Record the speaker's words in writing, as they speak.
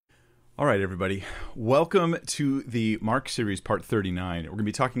All right, everybody. Welcome to the Mark series, part 39. We're going to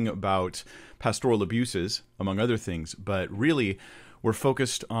be talking about pastoral abuses, among other things, but really we're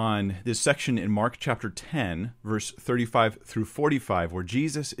focused on this section in Mark chapter 10, verse 35 through 45, where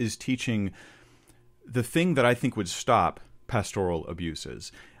Jesus is teaching the thing that I think would stop pastoral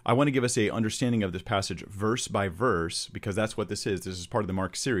abuses. I want to give us a understanding of this passage verse by verse, because that's what this is. This is part of the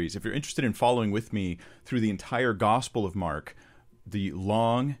Mark series. If you're interested in following with me through the entire Gospel of Mark, the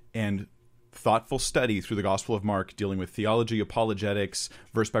long and thoughtful study through the Gospel of Mark dealing with theology, apologetics,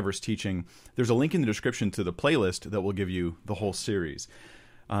 verse-by-verse teaching, there's a link in the description to the playlist that will give you the whole series.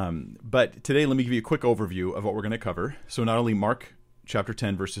 But today, let me give you a quick overview of what we're going to cover. So not only Mark chapter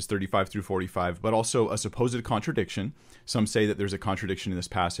 10, verses 35 through 45, but also a supposed contradiction. Some say that there's a contradiction in this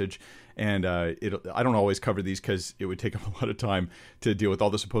passage, and I don't always cover these because it would take up a lot of time to deal with all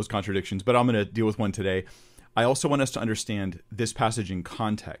the supposed contradictions, but I'm going to deal with one today. I also want us to understand this passage in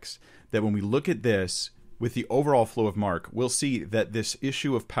context, that when we look at this with the overall flow of Mark, we'll see that this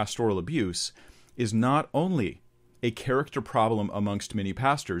issue of pastoral abuse is not only a character problem amongst many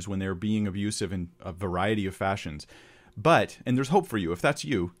pastors when they're being abusive in a variety of fashions, but, and there's hope for you, if that's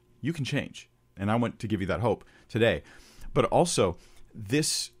you, you can change. And I want to give you that hope today. But also,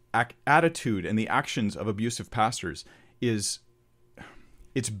 this attitude and the actions of abusive pastors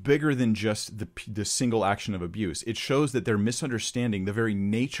it's bigger than just the single action of abuse. It shows that they're misunderstanding the very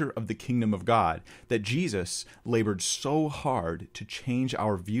nature of the kingdom of God that Jesus labored so hard to change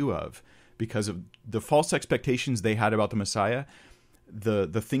our view of because of the false expectations they had about the Messiah, the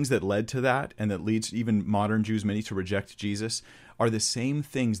things that led to that, and that leads even modern Jews, many, to reject Jesus, are the same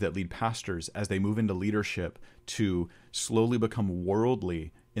things that lead pastors as they move into leadership to slowly become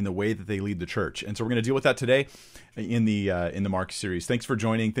worldly in the way that they lead the church. And so we're going to deal with that today in the Mark series. Thanks for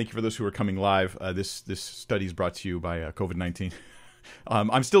joining. Thank you for those who are coming live. This study is brought to you by COVID-19.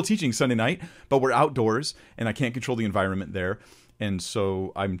 I'm still teaching Sunday night, but we're outdoors, and I can't control the environment there. And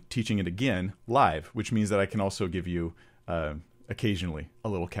so I'm teaching it again live, which means that I can also give you occasionally a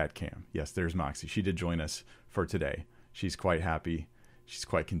little cat cam. Yes, there's Moxie. She did join us for today. She's quite happy. She's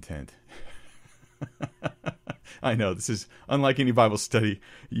quite content. I know this is unlike any Bible study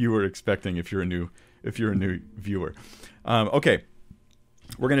you were expecting if you're a new viewer. Okay,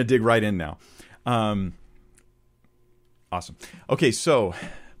 we're going to dig right in now. Awesome. Okay, so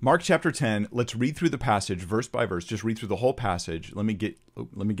Mark chapter 10. Let's read through the passage verse by verse. Just read through the whole passage. Let me get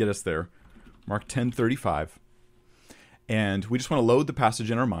us there. Mark 10:35. And we just want to load the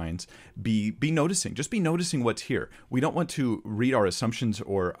passage in our minds. Be noticing. Just be noticing what's here. We don't want to read our assumptions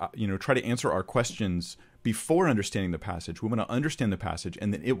or try to answer our questions before understanding the passage. We want to understand the passage,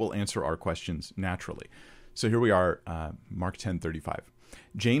 and then it will answer our questions naturally. So here we are, Mark 10:35.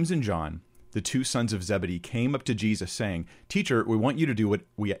 James and John, the two sons of Zebedee, came up to Jesus saying, "Teacher, we want you to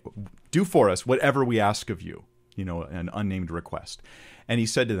do for us whatever we ask of you." An unnamed request. And he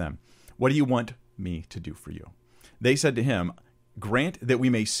said to them, "What do you want me to do for you?" They said to him, "Grant that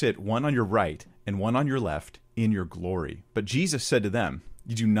we may sit one on your right and one on your left in your glory." But Jesus said to them,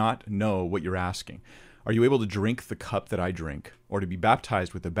 "You do not know what you're asking. Are you able to drink the cup that I drink, or to be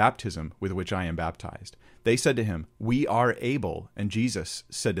baptized with the baptism with which I am baptized?" They said to him, "We are able." And Jesus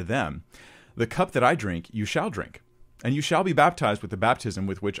said to them, "The cup that I drink, you shall drink, and you shall be baptized with the baptism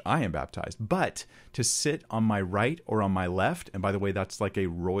with which I am baptized. But to sit on my right or on my left," and by the way, that's like a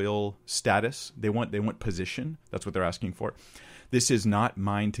royal status. They want position. That's what they're asking for. "This is not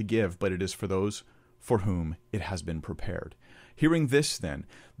mine to give, but it is for those for whom it has been prepared." Hearing this, then,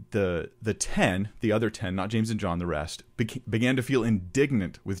 the other 10, not James and John, the rest, began to feel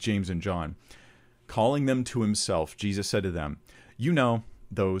indignant with James and John. Calling them to himself, Jesus said to them, "You know,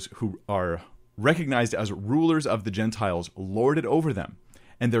 those who are recognized as rulers of the Gentiles lord it over them,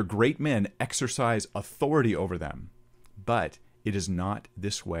 and their great men exercise authority over them. But it is not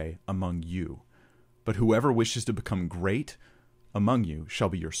this way among you. But whoever wishes to become great among you shall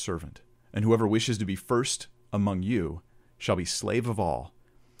be your servant, and whoever wishes to be first among you shall be slave of all.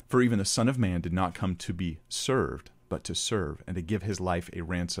 For even the Son of Man did not come to be served, but to serve, and to give his life a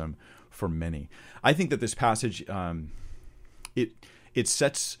ransom for many." I think that this passage, it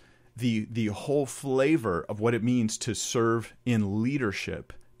sets the whole flavor of what it means to serve in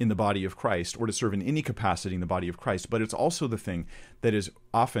leadership in the body of Christ, or to serve in any capacity in the body of Christ. But it's also the thing that is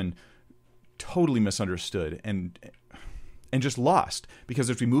often totally misunderstood and just lost, because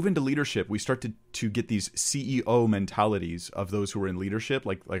as we move into leadership, we start to get these CEO mentalities of those who are in leadership.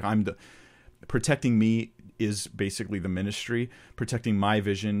 Like protecting me is basically the ministry, protecting my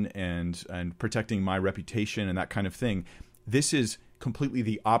vision and protecting my reputation and that kind of thing. This is completely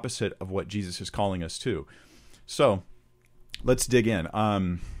the opposite of what Jesus is calling us to. So let's dig in.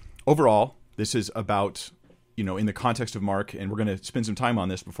 overall, this is about, in the context of Mark, and we're going to spend some time on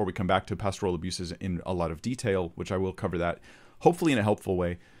this before we come back to pastoral abuses in a lot of detail, which I will cover that hopefully in a helpful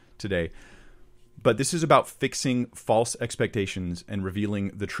way today. But this is about fixing false expectations and revealing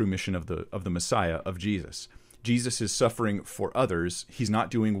the true mission of the Messiah, of Jesus. Jesus is suffering for others. He's not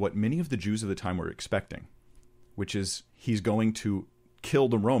doing what many of the Jews of the time were expecting, which is he's going to kill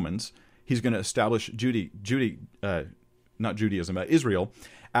the Romans. He's going to establish Israel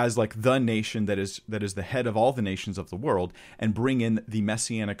as like the nation that is the head of all the nations of the world, and bring in the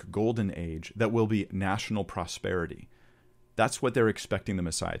messianic golden age that will be national prosperity. That's what they're expecting the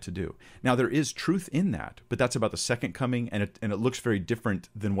Messiah to do. Now, there is truth in that, but that's about the second coming, and it looks very different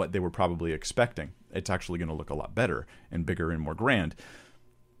than what they were probably expecting. It's actually going to look a lot better and bigger and more grand.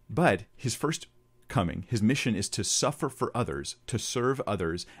 But his first coming, his mission is to suffer for others, to serve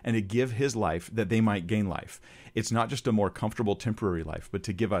others, and to give his life that they might gain life. It's not just a more comfortable temporary life, but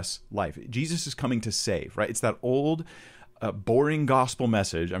to give us life. Jesus is coming to save, right? It's that old boring gospel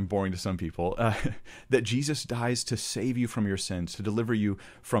message, I'm boring to some people, that Jesus dies to save you from your sins, to deliver you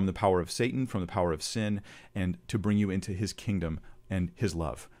from the power of Satan, from the power of sin, and to bring you into his kingdom and his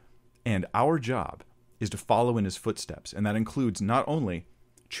love. And our job is to follow in his footsteps, and that includes not only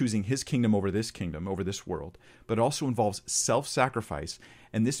choosing his kingdom, over this world, but also involves self-sacrifice,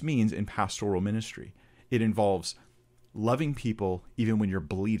 and this means in pastoral ministry. It involves loving people even when you're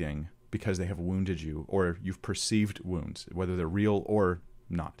bleeding because they have wounded you or you've perceived wounds, whether they're real or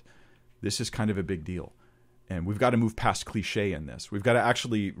not. This is kind of a big deal. And we've got to move past cliche in this. We've got to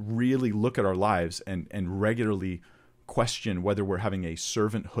actually really look at our lives and regularly question whether we're having a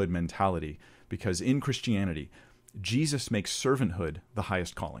servanthood mentality. Because in Christianity, Jesus makes servanthood the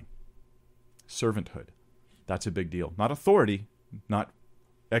highest calling. Servanthood. That's a big deal. Not authority, not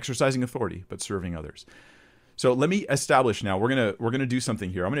exercising authority, but serving others. So let me establish now, we're gonna do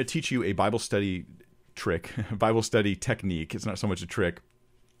something here. I'm going to teach you a Bible study trick, Bible study technique. It's not so much a trick.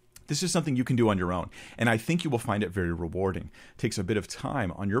 This is something you can do on your own, and I think you will find it very rewarding. It takes a bit of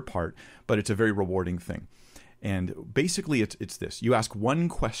time on your part, but it's a very rewarding thing. And basically, it's this. You ask one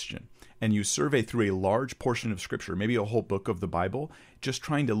question, and you survey through a large portion of Scripture, maybe a whole book of the Bible, just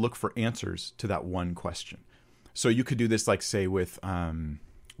trying to look for answers to that one question. So you could do this, like, say, with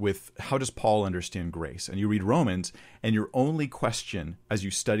how does Paul understand grace? And you read Romans, and your only question as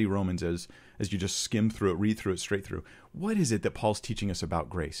you study Romans as you just skim through it, read through it straight through, what is it that Paul's teaching us about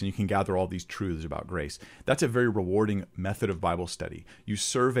grace? And you can gather all these truths about grace. That's a very rewarding method of Bible study. You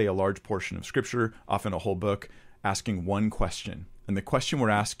survey a large portion of Scripture, often a whole book, asking one question. And the question we're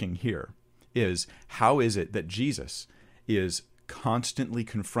asking here is, how is it that Jesus is constantly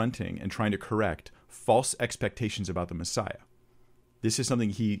confronting and trying to correct false expectations about the Messiah? This is something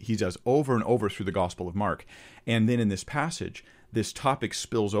he does over and over through the Gospel of Mark. And then in this passage, this topic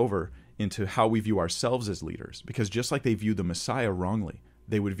spills over into how we view ourselves as leaders. Because just like they view the Messiah wrongly,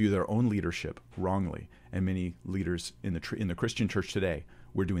 they would view their own leadership wrongly. And many leaders in the Christian church today,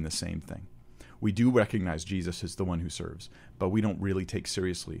 we're doing the same thing. We do recognize Jesus as the one who serves, but we don't really take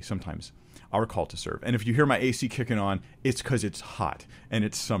seriously sometimes our call to serve. And if you hear my AC kicking on, it's because it's hot and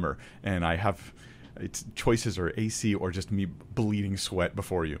it's summer, and its choices are AC or just me bleeding sweat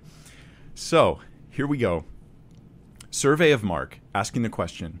before you. So here we go. Survey of Mark, asking the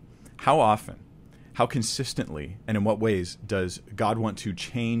question, how often, how consistently, and in what ways does God want to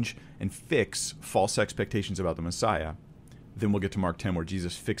change and fix false expectations about the Messiah? Then we'll get to Mark 10, where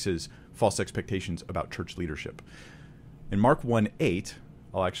Jesus fixes false expectations about church leadership. In Mark 1:8,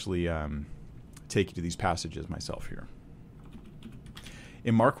 I'll actually take you to these passages myself here.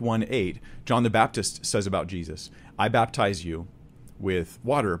 In Mark 1:8, John the Baptist says about Jesus, I baptize you with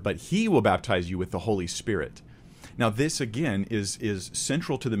water, but he will baptize you with the Holy Spirit. Now, this, again, is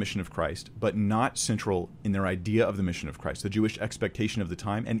central to the mission of Christ, but not central in their idea of the mission of Christ, the Jewish expectation of the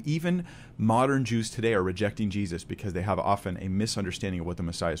time. And even modern Jews today are rejecting Jesus because they have often a misunderstanding of what the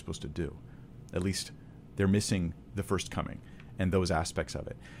Messiah is supposed to do. At least they're missing the first coming and those aspects of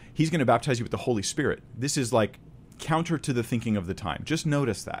it. He's going to baptize you with the Holy Spirit. This is like counter to the thinking of the time. Just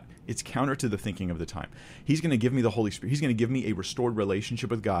notice that. It's counter to the thinking of the time. He's going to give me the Holy Spirit. He's going to give me a restored relationship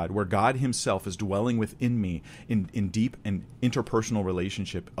with God, where God himself is dwelling within me in deep and interpersonal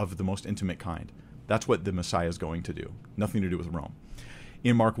relationship of the most intimate kind. That's what the Messiah is going to do. Nothing to do with Rome.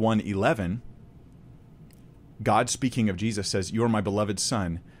 In Mark 1:11, God, speaking of Jesus, says, you are my beloved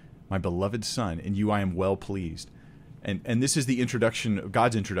son, in you I am well pleased. And this is the introduction,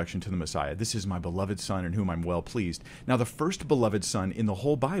 God's introduction to the Messiah. This is my beloved Son in whom I'm well pleased. Now, the first beloved son in the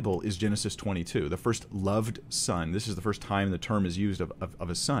whole Bible is Genesis 22, the first loved son. This is the first time the term is used of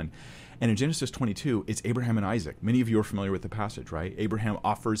a son. And in Genesis 22, it's Abraham and Isaac. Many of you are familiar with the passage, right? Abraham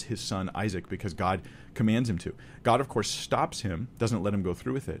offers his son Isaac because God commands him to. God, of course, stops him, doesn't let him go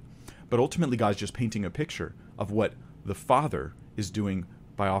through with it. But ultimately, God's just painting a picture of what the Father is doing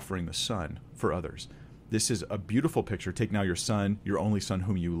by offering the Son for others. This is a beautiful picture. Take now your son, your only son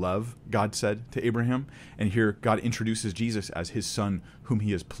whom you love, God said to Abraham. And here God introduces Jesus as his son whom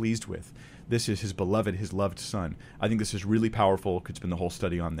he is pleased with. This is his beloved, his loved son. I think this is really powerful. Could spend the whole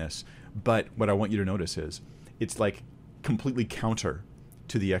study on this. But what I want you to notice is it's like completely counter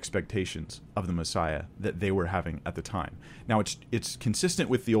to the expectations of the Messiah that they were having at the time. Now, it's consistent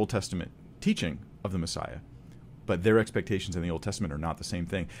with the Old Testament teaching of the Messiah, but their expectations in the Old Testament are not the same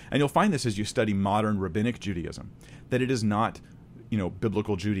thing. And you'll find this as you study modern rabbinic Judaism, that it is not,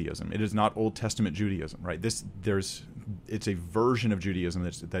 biblical Judaism. It is not Old Testament Judaism, right? It's a version of Judaism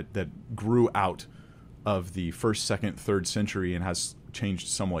that grew out of the 1st, 2nd, 3rd century and has changed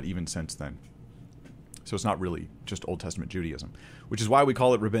somewhat even since then. So it's not really just Old Testament Judaism, which is why we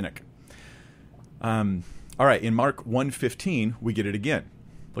call it rabbinic. All right, in Mark 1:15, we get it again.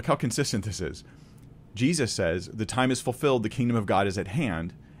 Look how consistent this is. Jesus says, the time is fulfilled, the kingdom of God is at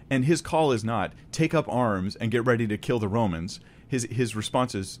hand, and his call is not, take up arms and get ready to kill the Romans. His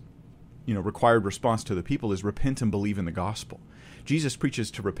response is, required response to the people is repent and believe in the gospel. Jesus preaches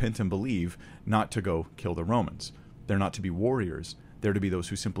to repent and believe, not to go kill the Romans. They're not to be warriors. They're to be those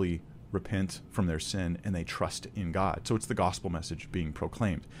who simply repent from their sin and they trust in God. So it's the gospel message being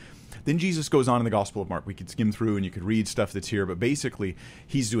proclaimed. Then Jesus goes on in the Gospel of Mark. We could skim through and you could read stuff that's here, but basically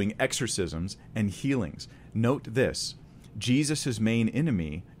he's doing exorcisms and healings. Note this, Jesus' main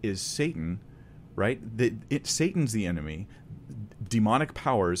enemy is Satan, right? Satan's the enemy. Demonic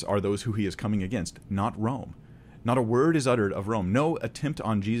powers are those who he is coming against, not Rome. Not a word is uttered of Rome. No attempt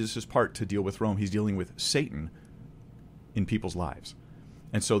on Jesus' part to deal with Rome. He's dealing with Satan in people's lives.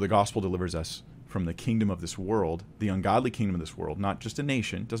 And so the gospel delivers us from the kingdom of this world, the ungodly kingdom of this world, not just a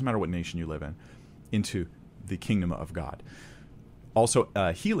nation, doesn't matter what nation you live in, into the kingdom of God. Also,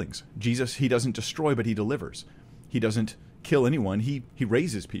 healings. Jesus, he doesn't destroy, but he delivers. He doesn't kill anyone. He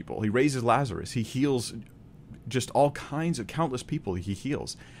raises people. He raises Lazarus. He heals just all kinds of countless people he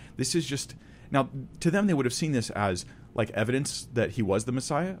heals. This is just, now, to them, they would have seen this as like evidence that he was the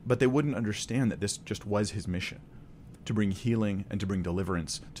Messiah, but they wouldn't understand that this just was his mission, to bring healing and to bring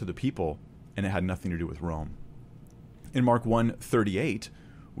deliverance to the people, and it had nothing to do with Rome. In Mark 1:38,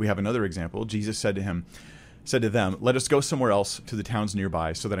 we have another example. Jesus said to them, let us go somewhere else to the towns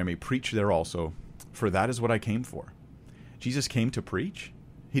nearby so that I may preach there also, for that is what I came for. Jesus came to preach.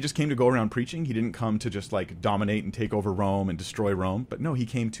 He just came to go around preaching. He didn't come to just like dominate and take over Rome and destroy Rome. But no, he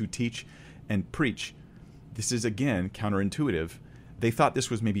came to teach and preach. This is, again, counterintuitive. They thought this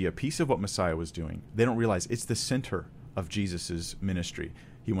was maybe a piece of what Messiah was doing. They don't realize it's the center of Jesus's ministry.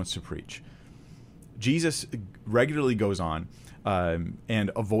 He wants to preach. Jesus regularly goes on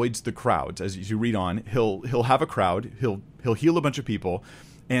and avoids the crowds. As you read on, he'll have a crowd, he'll heal a bunch of people,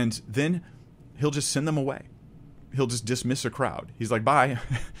 and then he'll just send them away. He'll just dismiss a crowd. He's like, bye.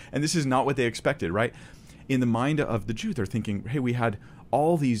 And this is not what they expected, right? In the mind of the Jew, they're thinking, hey, we had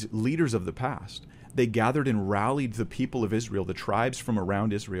all these leaders of the past. They gathered and rallied the people of Israel, the tribes from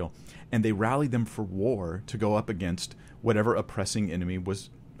around Israel, and they rallied them for war to go up against whatever oppressing enemy was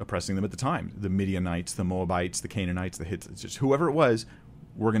oppressing them at the time. The Midianites, the Moabites, the Canaanites, the Hittites, just whoever it was,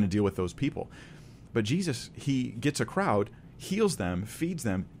 we're going to deal with those people. But Jesus, he gets a crowd, heals them, feeds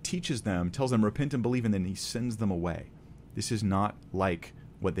them, teaches them, tells them repent and believe, and then he sends them away. This is not like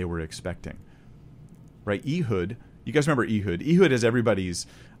what they were expecting. Right? Ehud, you guys remember Ehud? Ehud is everybody's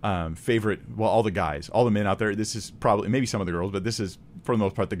favorite, well, all the guys, all the men out there. This is probably, maybe some of the girls, but this is, for the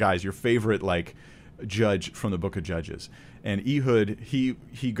most part, the guys, your favorite, like, judge from the book of Judges. And Ehud,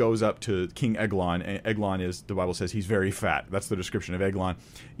 he goes up to King Eglon, and Eglon is, the Bible says, he's very fat. That's the description of Eglon.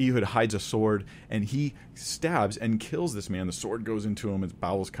 Ehud hides a sword, and he stabs and kills this man. The sword goes into him, his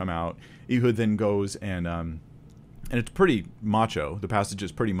bowels come out. Ehud then goes and it's pretty macho. The passage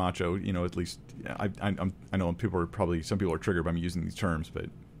is pretty macho, at least, I know some people are triggered by me using these terms, but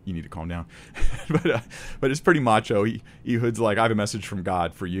you need to calm down. but it's pretty macho. Ehud's like, I have a message from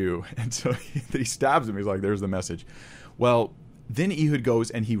God for you. And so he stabs him. He's like, there's the message. Well, then Ehud goes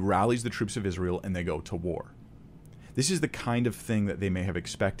and he rallies the troops of Israel and they go to war. This is the kind of thing that they may have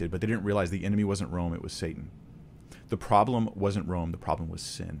expected, but they didn't realize the enemy wasn't Rome, it was Satan. The problem wasn't Rome, the problem was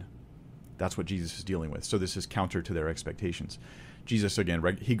sin. That's what Jesus is dealing with. So this is counter to their expectations. Jesus,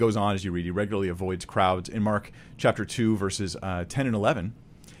 again, he goes on as you read, he regularly avoids crowds. In Mark chapter 2, verses 10 and 11,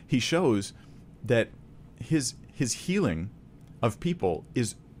 he shows that his healing of people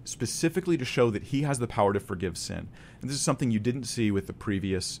is specifically to show that he has the power to forgive sin. And this is something you didn't see with the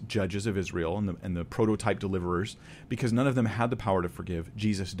previous judges of Israel and the prototype deliverers, because none of them had the power to forgive.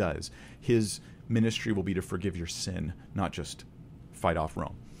 Jesus does. His ministry will be to forgive your sin, not just fight off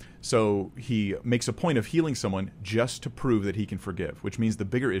Rome. So he makes a point of healing someone just to prove that he can forgive, which means the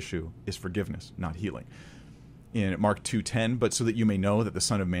bigger issue is forgiveness, not healing. In Mark 2:10, but so that you may know that the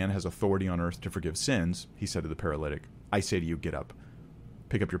Son of Man has authority on earth to forgive sins, he said to the paralytic, I say to you, get up,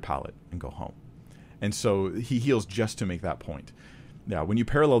 pick up your pallet, and go home. And so he heals just to make that point. Now, when you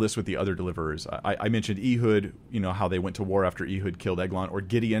parallel this with the other deliverers, I mentioned Ehud, how they went to war after Ehud killed Eglon, or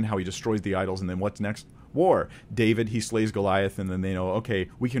Gideon, how he destroys the idols, and then what's next? War. David, he slays Goliath, and then they know, okay,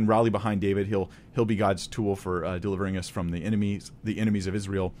 we can rally behind David. He'll be God's tool for delivering us from the enemies of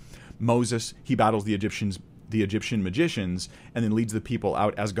Israel. Moses, he battles the Egyptian magicians, and then leads the people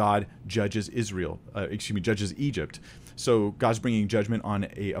out as God judges judges Egypt. So God's bringing judgment on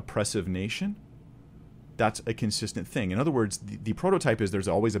a oppressive nation. That's a consistent thing. In other words, the prototype is there's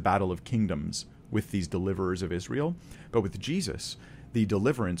always a battle of kingdoms with these deliverers of Israel. But with Jesus, the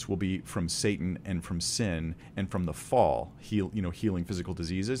deliverance will be from Satan and from sin and from the fall, healing physical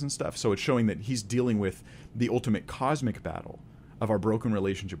diseases and stuff. So it's showing that he's dealing with the ultimate cosmic battle of our broken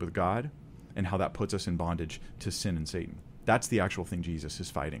relationship with God and how that puts us in bondage to sin and Satan. That's the actual thing Jesus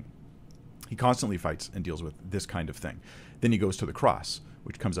is fighting. He constantly fights and deals with this kind of thing. Then he goes to the cross,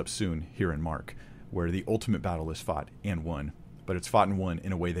 which comes up soon here in Mark, where the ultimate battle is fought and won. But it's fought and won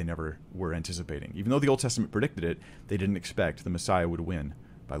in a way they never were anticipating. Even though the Old Testament predicted it, they didn't expect the Messiah would win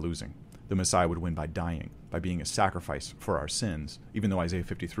by losing. The Messiah would win by dying, by being a sacrifice for our sins, even though Isaiah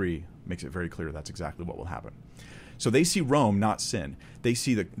 53 makes it very clear that's exactly what will happen. So they see Rome, not sin. They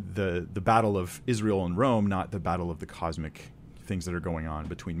see the battle of Israel and Rome, not the battle of the cosmic things that are going on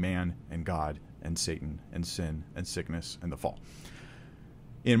between man and God and Satan and sin and sickness and the fall.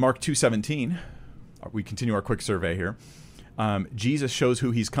 In Mark 2:17, we continue our quick survey here. Jesus shows who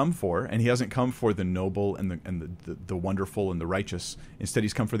he's come for, and he hasn't come for the noble and the wonderful and the righteous. Instead,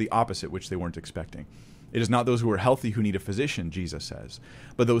 he's come for the opposite, which they weren't expecting. It is not those who are healthy who need a physician, Jesus says,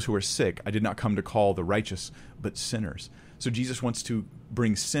 but those who are sick. I did not come to call the righteous, but sinners. So Jesus wants to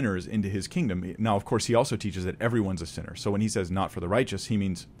bring sinners into his kingdom. Now, of course, he also teaches that everyone's a sinner. So when he says not for the righteous, he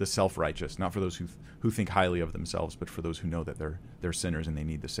means the self-righteous, not for those who think highly of themselves, but for those who know that they're sinners and they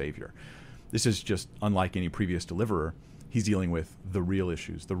need the Savior. This is just unlike any previous deliverer. He's dealing with the real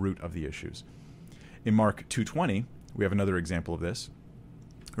issues, the root of the issues. In Mark 2:20, we have another example of this.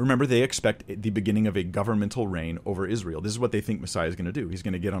 Remember, they expect the beginning of a governmental reign over Israel. This is what they think Messiah is going to do. He's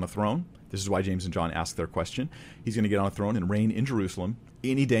going to get on a throne. This is why James and John ask their question. He's going to get on a throne and reign in Jerusalem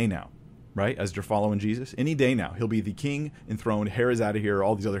any day now, right? As you're following Jesus, any day now. He'll be the king enthroned. Herod's out of here.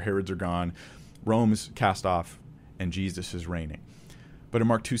 All these other Herods are gone. Rome's cast off, and Jesus is reigning. But in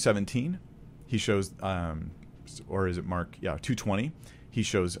Mark 2:17, he shows, or is it Mark? Yeah, 2:20, he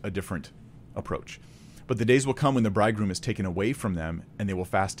shows a different approach. But the days will come when the bridegroom is taken away from them, and they will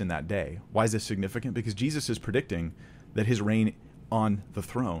fast in that day. Why is this significant? Because Jesus is predicting that his reign on the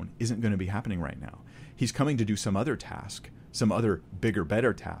throne isn't going to be happening right now. He's coming to do some other task, some other bigger,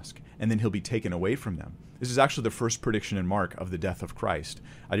 better task, and then he'll be taken away from them. This is actually the first prediction in Mark of the death of Christ.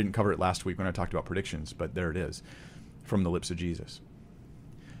 I didn't cover it last week when I talked about predictions, but there it is, from the lips of Jesus.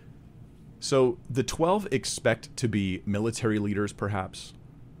 So the 12 expect to be military leaders, perhaps.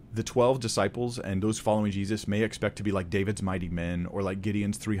 The 12 disciples and those following Jesus may expect to be like David's mighty men, or like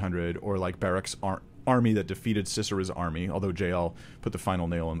Gideon's 300, or like Barak's army that defeated Sisera's army, although Jael put the final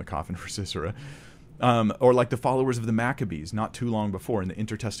nail in the coffin for Sisera. Or like the followers of the Maccabees not too long before in the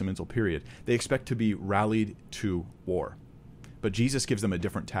intertestamental period. They expect to be rallied to war. But Jesus gives them a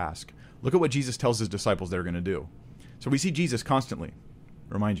different task. Look at what Jesus tells his disciples they're going to do. So we see Jesus constantly,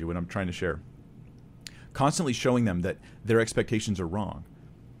 remind you what I'm trying to share, constantly showing them that their expectations are wrong.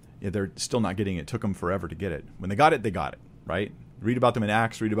 Yeah, they're still not getting it. It took them forever to get it. When they got it, right? Read about them in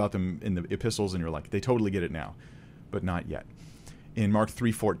Acts, read about them in the epistles, and you're like, they totally get it now, but not yet. In Mark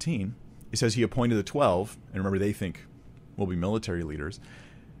 3:14, it says he appointed the 12, and remember, they think we'll be military leaders,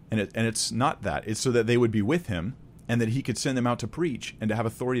 and it's not that. It's so that they would be with him, and that he could send them out to preach and to have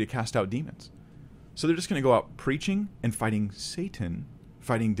authority to cast out demons. So they're just going to go out preaching and fighting Satan,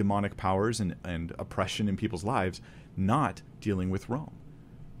 fighting demonic powers and oppression in people's lives, not dealing with Rome.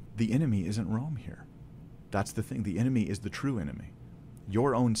 The enemy isn't Rome here. That's the thing. The enemy is the true enemy.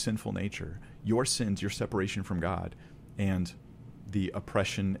 Your own sinful nature, your sins, your separation from God, and the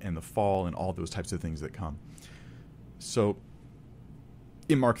oppression and the fall and all those types of things that come. So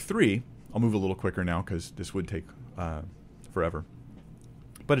In Mark 3, I'll move a little quicker now because this would take forever.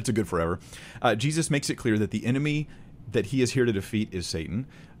 But it's a good forever. Jesus makes it clear that the enemy that he is here to defeat is Satan.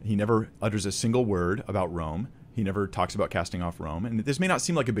 He never utters a single word about Rome. He never talks about casting off Rome. And this may not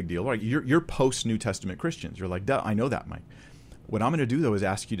seem like a big deal. Right? You're post-New Testament Christians. You're like, duh, I know that, Mike. What I'm going to do, though, is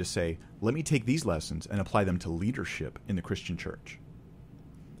ask you to say, let me take these lessons and apply them to leadership in the Christian church.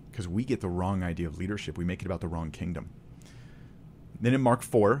 Because we get the wrong idea of leadership. We make it about the wrong kingdom. Then in Mark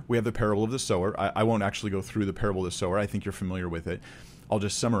 4, we have the parable of the sower. I won't actually go through the parable of the sower. I think you're familiar with it. I'll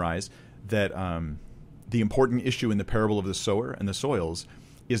just summarize that the important issue in the parable of the sower and the soils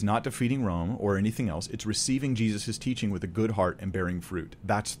is not defeating Rome or anything else. It's receiving Jesus' teaching with a good heart and bearing fruit.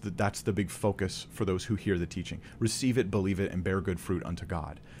 That's the big focus for those who hear the teaching. Receive it, believe it, and bear good fruit unto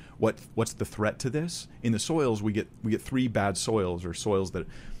God. What's the threat to this? In the soils, we get three bad soils, or soils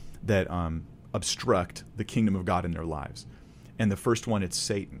that obstruct the kingdom of God in their lives. And the first one, it's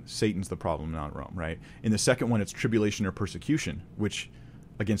Satan. Satan's the problem, not Rome, right? In the second one, it's tribulation or persecution, which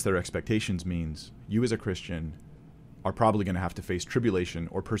against their expectations means you as a Christian are probably going to have to face tribulation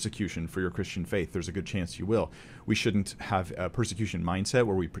or persecution for your Christian faith. There's a good chance you will. We shouldn't have a persecution mindset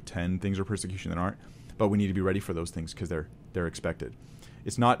where we pretend things are persecution that aren't, but we need to be ready for those things because they're expected.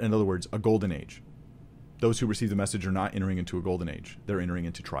 It's not, in other words, a golden age. Those who receive the message are not entering into a golden age. They're entering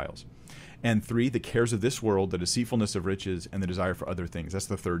into trials. And 3, the cares of this world, the deceitfulness of riches, and the desire for other things. That's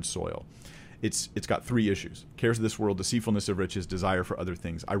the third soil. It's got 3 issues. Cares of this world, deceitfulness of riches, desire for other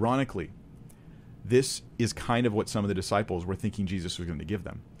things. Ironically, this is kind of what some of the disciples were thinking Jesus was going to give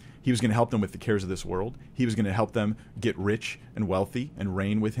them. He was going to help them with the cares of this world. He was going to help them get rich and wealthy and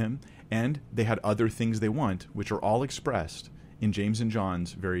reign with him. And they had other things they want, which are all expressed in James and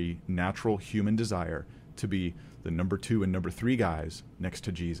John's very natural human desire to be the number 2 and number 3 guys next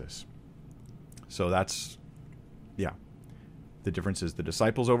to Jesus. So that's, the difference is the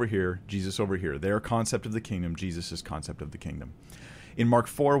disciples over here, Jesus over here. Their concept of the kingdom, Jesus' concept of the kingdom. In Mark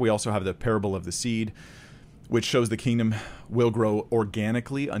 4, we also have the parable of the seed, which shows the kingdom will grow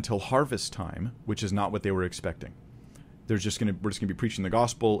organically until harvest time, which is not what they were expecting. We're just going to be preaching the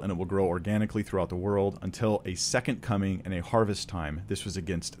gospel, and it will grow organically throughout the world until a second coming and a harvest time. This was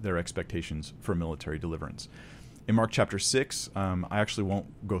against their expectations for military deliverance. In Mark chapter 6, I actually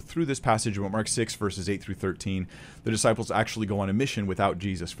won't go through this passage, but Mark 6, verses 8 through 13, the disciples actually go on a mission without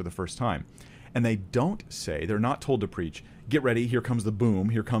Jesus for the first time. And they don't say, they're not told to preach, get ready, here comes the boom,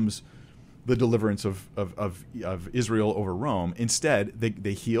 here comes the deliverance of Israel over Rome. Instead,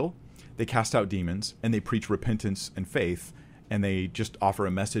 they heal, they cast out demons, and they preach repentance and faith, and they just offer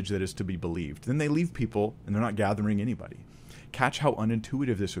a message that is to be believed. Then they leave people, and they're not gathering anybody. Catch how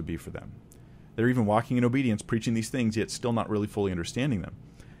unintuitive this would be for them. They're even walking in obedience, preaching these things, yet still not really fully understanding them.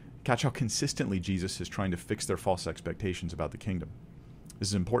 Catch how consistently Jesus is trying to fix their false expectations about the kingdom. This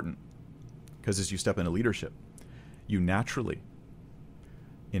is important, because as you step into leadership, you naturally,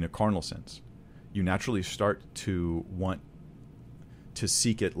 in a carnal sense, you naturally start to want to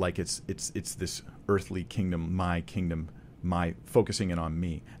seek it like it's this earthly kingdom, my focusing in on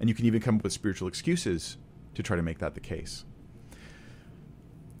me. And you can even come up with spiritual excuses to try to make that the case.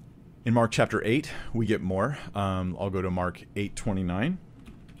 In Mark chapter 8, we get more. I'll go to Mark 8:29.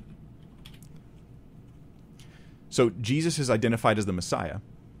 So Jesus is identified as the Messiah.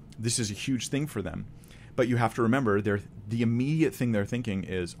 This is a huge thing for them. But you have to remember, the immediate thing they're thinking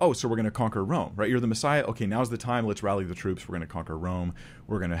is, oh, so we're going to conquer Rome, right? You're the Messiah. Okay, now's the time. Let's rally the troops. We're going to conquer Rome.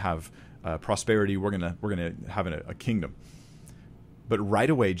 We're going to have prosperity. We're going to have a kingdom. But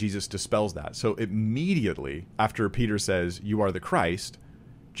right away, Jesus dispels that. So immediately after Peter says, you are the Christ,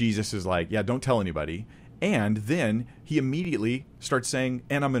 Jesus is like, yeah, don't tell anybody. And then he immediately starts saying,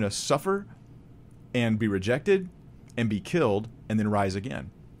 and I'm going to suffer and be rejected and be killed and then rise again.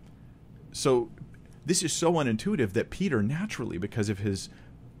 So this is so unintuitive that Peter naturally, because of his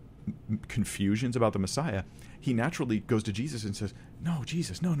confusions about the Messiah, he naturally goes to Jesus and says, no,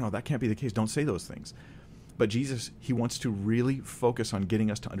 Jesus, no, that can't be the case. Don't say those things. But Jesus, he wants to really focus on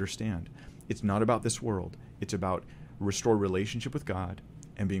getting us to understand. It's not about this world. It's about restore relationship with God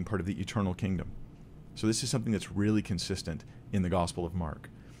and being part of the eternal kingdom. So this is something that's really consistent in the Gospel of Mark.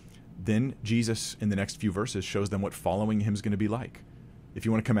 Then Jesus, in the next few verses, shows them what following him is going to be like. If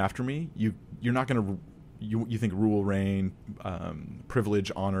you want to come after me, you're not going to, you think rule, reign,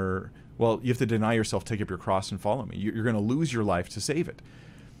 privilege, honor. Well, you have to deny yourself, take up your cross, and follow me. You're going to lose your life to save it.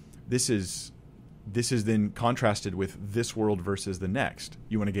 This is then contrasted with this world versus the next.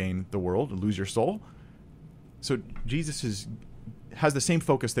 You want to gain the world and lose your soul? So Jesus has the same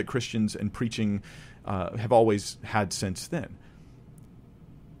focus that Christians and preaching have always had since then.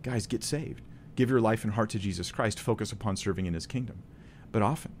 Guys, get saved. Give your life and heart to Jesus Christ. Focus upon serving in his kingdom. But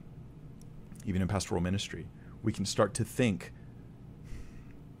often, even in pastoral ministry, we can start to think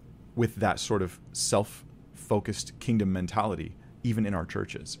with that sort of self-focused kingdom mentality, even in our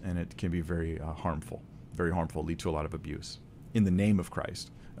churches, and it can be very harmful, lead to a lot of abuse in the name of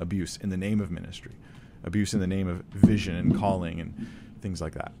Christ, abuse in the name of ministry, abuse in the name of vision and calling and things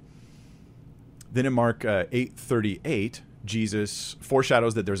like that. Then in Mark 8:38, Jesus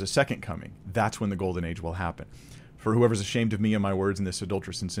foreshadows that there's a second coming. That's when the golden age will happen. For whoever's ashamed of me and my words in this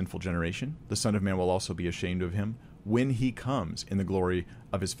adulterous and sinful generation, the Son of Man will also be ashamed of him when he comes in the glory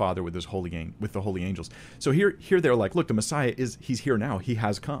of his Father with the holy angels. So here they're like, look, the Messiah he's here now. He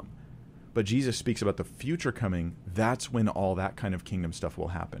has come. But Jesus speaks about the future coming. That's when all that kind of kingdom stuff will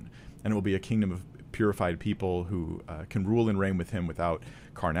happen. And it will be a kingdom of purified people who can rule and reign with him without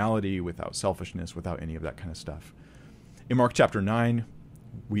carnality, without selfishness, without any of that kind of stuff. In Mark chapter 9,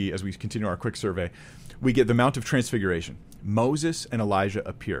 as we continue our quick survey, we get the Mount of Transfiguration. Moses and Elijah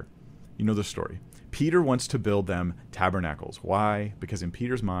appear. You know the story. Peter wants to build them tabernacles. Why? Because in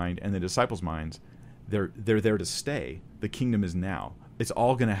Peter's mind and the disciples' minds, they're there to stay. The kingdom is now. It's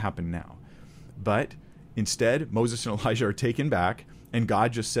all going to happen now. But instead, Moses and Elijah are taken back, and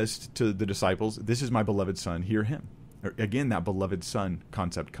God just says to the disciples, "This is my beloved son, hear him." Again, that beloved son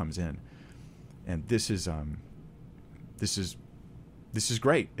concept comes in. And this is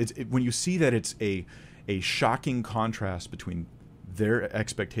great. When you see that it's a shocking contrast between their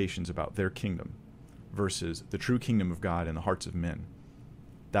expectations about their kingdom versus the true kingdom of God in the hearts of men,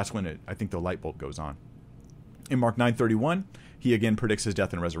 that's when I think the light bulb goes on. In Mark 9:31, he again predicts his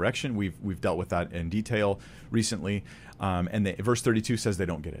death and resurrection. We've dealt with that in detail recently. And verse 32 says they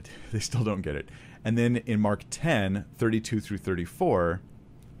don't get it. They still don't get it. And then in Mark 10:32 through 34,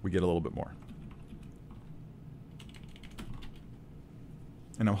 we get a little bit more.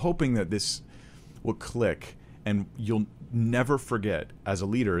 And I'm hoping that this will click and you'll never forget as a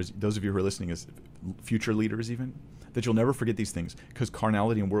leader, as those of you who are listening as future leaders even, that you'll never forget these things, because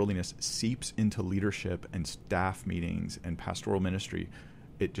carnality and worldliness seeps into leadership and staff meetings and pastoral ministry.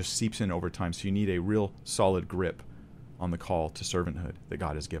 It just seeps in over time. So you need a real solid grip on the call to servanthood that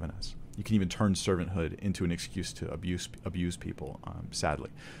God has given us. You can even turn servanthood into an excuse to abuse people, sadly.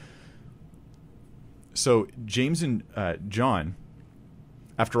 So James and John,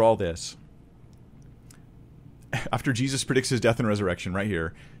 after all this, after Jesus predicts his death and resurrection right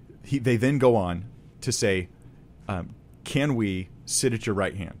here, they then go on to say, can we sit at your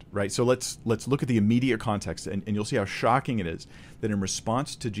right hand, right? So let's look at the immediate context, and you'll see how shocking it is that in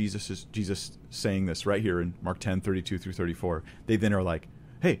response to Jesus saying this right here in Mark 10:32 through 34, they then are like,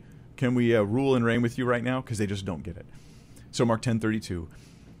 hey, can we rule and reign with you right now? Because they just don't get it. So Mark 10:32,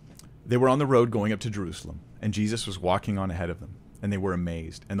 they were on the road going up to Jerusalem, and Jesus was walking on ahead of them, and they were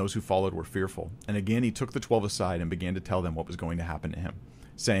amazed, and those who followed were fearful. And again he took the 12 aside and began to tell them what was going to happen to him,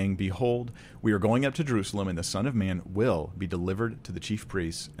 saying, "Behold, we are going up to Jerusalem, and the Son of Man will be delivered to the chief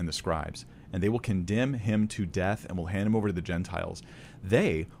priests and the scribes, and they will condemn him to death and will hand him over to the Gentiles.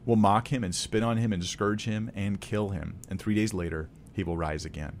 They will mock him and spit on him and scourge him and kill him, and 3 days later he will rise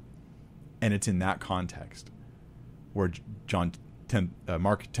again." And it's in that context where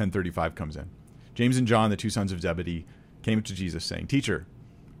Mark 10:35 comes in. James and John, the two sons of Zebedee, came to Jesus saying, "Teacher,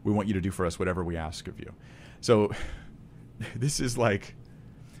 we want you to do for us whatever we ask of you." So this is like,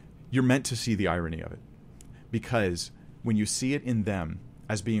 you're meant to see the irony of it, because when you see it in them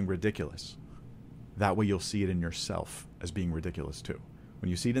as being ridiculous, that way you'll see it in yourself as being ridiculous too. When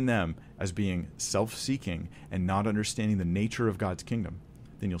you see it in them as being self-seeking and not understanding the nature of God's kingdom,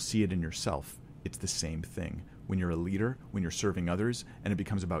 then you'll see it in yourself. It's the same thing. When you're a leader, when you're serving others, and it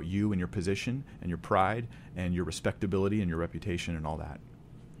becomes about you and your position and your pride and your respectability and your reputation and all that.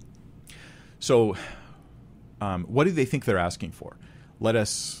 So what do they think they're asking for? Let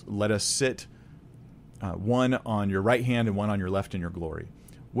us sit one on your right hand and one on your left in your glory.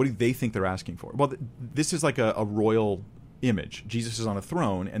 What do they think they're asking for? Well, this is like a royal image. Jesus is on a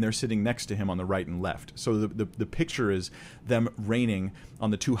throne, and they're sitting next to him on the right and left. So the picture is them reigning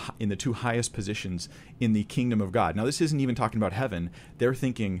in the two highest positions in the kingdom of God. Now, this isn't even talking about heaven. They're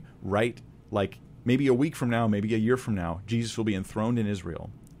thinking, right, like maybe a week from now, maybe a year from now, Jesus will be enthroned in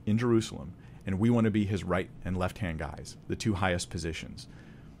Israel, in Jerusalem, and we want to be his right and left-hand guys, the two highest positions.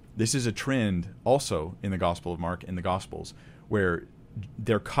 This is a trend also in the Gospel of Mark, in the Gospels, where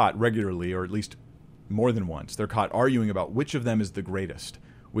they're caught regularly, or at least more than once, they're caught arguing about which of them is the greatest.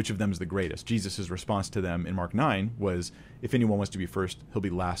 Which of them is the greatest? Jesus' response to them in Mark 9 was, if anyone wants to be first, he'll be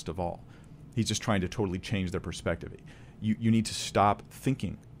last of all. He's just trying to totally change their perspective. You need to stop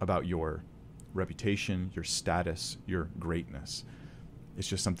thinking about your reputation, your status, your greatness. It's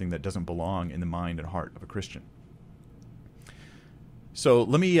just something that doesn't belong in the mind and heart of a Christian. So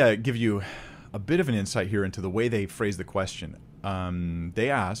let me give you a bit of an insight here into the way they phrase the question. They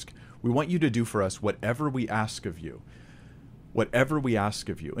ask, we want you to do for us whatever we ask of you. Whatever we ask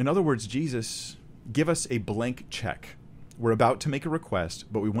of you. In other words, Jesus, give us a blank check. We're about to make a request,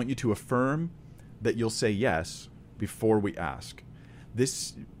 but we want you to affirm that you'll say yes before we ask.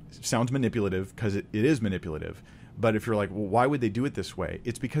 This sounds manipulative because it is manipulative. But if you're like, well, why would they do it this way?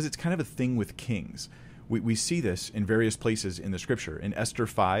 It's because it's kind of a thing with kings. We see this in various places in the scripture. In Esther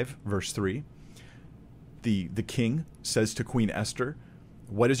 5, verse 3, the king says to Queen Esther,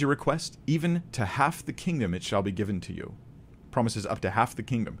 what is your request? Even to half the kingdom it shall be given to you. Promises up to half the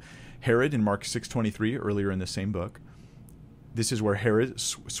kingdom. Herod in Mark 6:23, earlier in the same book, this is where Herod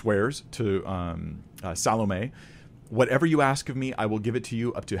swears to Salome, whatever you ask of me, I will give it to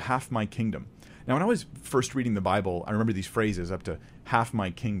you up to half my kingdom. Now, when I was first reading the Bible, I remember these phrases, up to half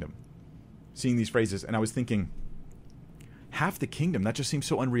my kingdom. Seeing these phrases, and I was thinking, half the kingdom, that just seems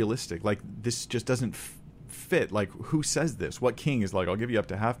so unrealistic. Like, this just doesn't fit. Like, who says this? What king is like, I'll give you up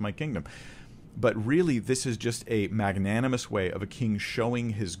to half my kingdom? But really, this is just a magnanimous way of a king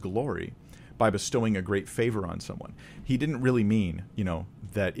showing his glory by bestowing a great favor on someone. He didn't really mean,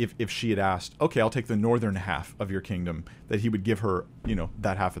 that if she had asked, okay, I'll take the northern half of your kingdom, that he would give her,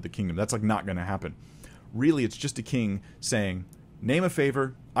 that half of the kingdom. That's like not going to happen. Really, it's just a king saying, name a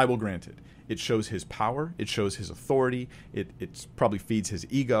favor, I will grant it. It shows his power. It shows his authority. It probably feeds his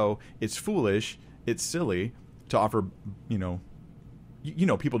ego. It's foolish. It's silly to offer,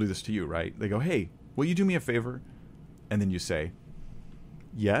 people do this to you, right? They go, hey, will you do me a favor? And then you say,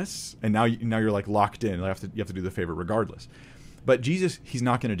 yes. And now you're like locked in. You have to do the favor regardless. But Jesus, he's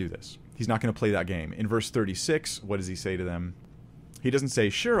not going to do this. He's not going to play that game. In verse 36, what does he say to them? He doesn't say,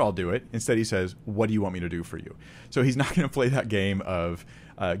 sure, I'll do it. Instead, he says, what do you want me to do for you? So he's not going to play that game of,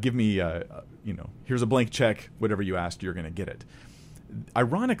 give me, here's a blank check. Whatever you asked, you're going to get it.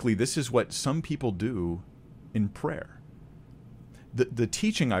 Ironically, this is what some people do in prayer. The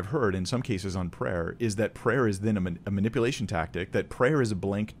teaching I've heard in some cases on prayer is that prayer is then a manipulation tactic, that prayer is a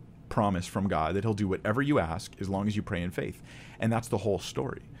blank promise from God, that he'll do whatever you ask as long as you pray in faith. And that's the whole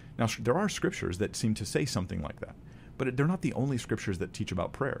story. Now, there are scriptures that seem to say something like that. But they're not the only scriptures that teach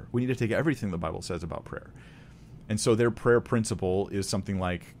about prayer. We need to take everything the Bible says about prayer. And so their prayer principle is something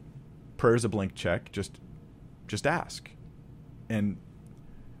like, prayer is a blank check, just ask. And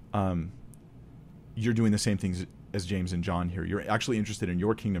you're doing the same things as James and John here. You're actually interested in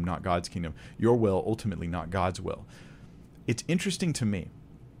your kingdom, not God's kingdom. Your will, ultimately, not God's will. It's interesting to me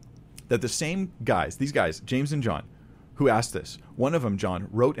that the same guys, these guys, James and John, who asked this, one of them, John,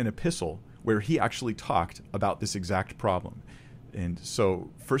 wrote an epistle where he actually talked about this exact problem. And so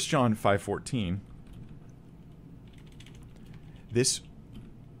 1 John 5:14, this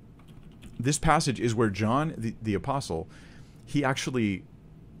passage is where John, the apostle, he actually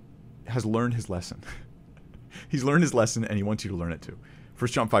has learned his lesson. He's learned his lesson, and he wants you to learn it too. 1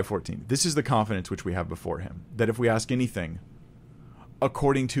 John 5:14, this is the confidence which we have before him, that if we ask anything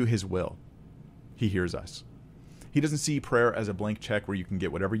according to his will, he hears us. He doesn't see prayer as a blank check where you can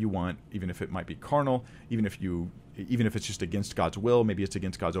get whatever you want, even if it might be carnal, even if it's just against God's will, maybe it's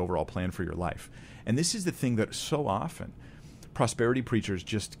against God's overall plan for your life. And this is the thing that so often prosperity preachers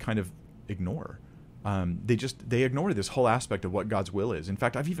just kind of ignore. They ignore this whole aspect of what God's will is. In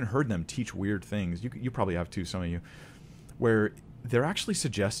fact, I've even heard them teach weird things. You probably have too, some of you, where they're actually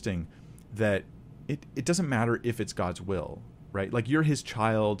suggesting that it doesn't matter if it's God's will. Right? Like, you're his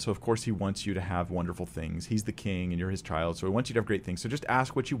child, so of course he wants you to have wonderful things. He's the king and you're his child, so he wants you to have great things. So just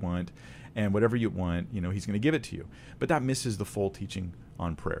ask what you want, and whatever you want, he's going to give it to you. But that misses the full teaching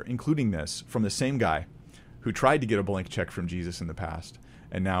on prayer, including this from the same guy who tried to get a blank check from Jesus in the past,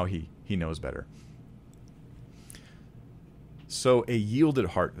 and now he knows better. So a yielded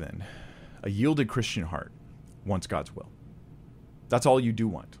heart then, a yielded Christian heart, wants God's will. That's all you do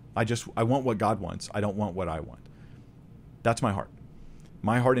want. I want what God wants. I don't want what I want. That's my heart.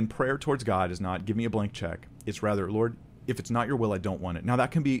 My heart in prayer towards God is not, give me a blank check. It's rather, Lord, if it's not your will, I don't want it. Now,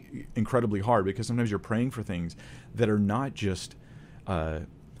 that can be incredibly hard because sometimes you're praying for things that are not just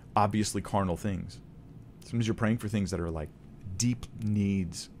obviously carnal things. Sometimes you're praying for things that are like deep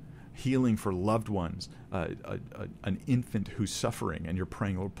needs, healing for loved ones, an infant who's suffering, and you're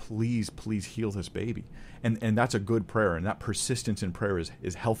praying, Lord, please, please heal this baby. And that's a good prayer, and that persistence in prayer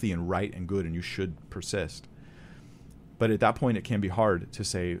is healthy and right and good, and you should persist. But at that point, it can be hard to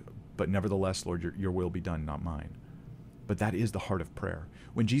say, but nevertheless, Lord, your will be done, not mine. But that is the heart of prayer.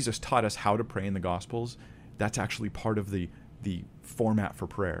 When Jesus taught us how to pray in the Gospels, that's actually part of the format for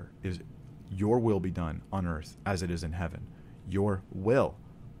prayer, is your will be done on earth as it is in heaven. Your will.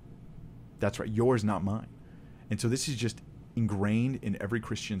 That's right, yours, not mine. And so this is just ingrained in every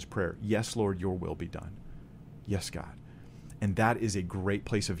Christian's prayer. Yes, Lord, your will be done. Yes, God. And that is a great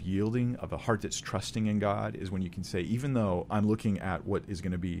place of yielding, of a heart that's trusting in God, is when you can say, even though I'm looking at what is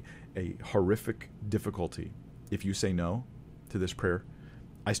going to be a horrific difficulty, if you say no to this prayer,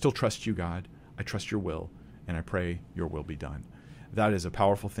 I still trust you, God. I trust your will, and I pray your will be done. That is a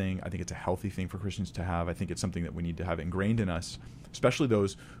powerful thing. I think it's a healthy thing for Christians to have. I think it's something that we need to have ingrained in us, especially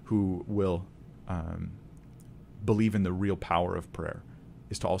those who will believe in the real power of prayer,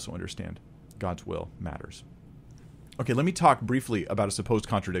 is to also understand God's will matters. Okay, let me talk briefly about a supposed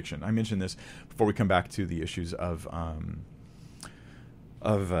contradiction. I mentioned this before we come back to the issues of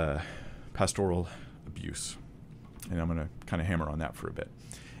pastoral abuse, and I'm going to kind of hammer on that for a bit.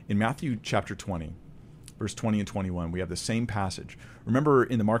 In Matthew chapter 20, verse 20 and 21, we have the same passage. Remember,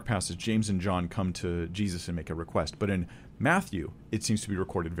 in the Mark passage, James and John come to Jesus and make a request, but in Matthew, it seems to be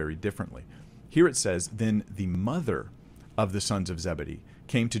recorded very differently. Here it says, "Then the mother of the sons of Zebedee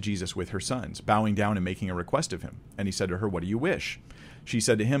came to Jesus with her sons, bowing down and making a request of him. And he said to her, 'What do you wish?' She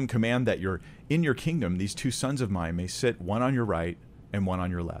said to him, 'Command that in your kingdom these two sons of mine may sit, one on your right and one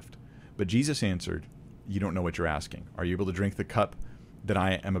on your left.' But Jesus answered, 'You don't know what you're asking. Are you able to drink the cup that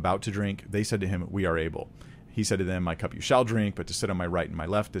I am about to drink?' They said to him, 'We are able.' He said to them, 'My cup you shall drink, but to sit on my right and my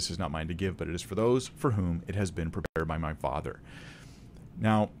left, this is not mine to give, but it is for those for whom it has been prepared by my Father.'"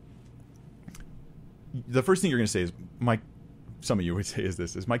 Now, the first thing you're going to say is, Mike, some of you would say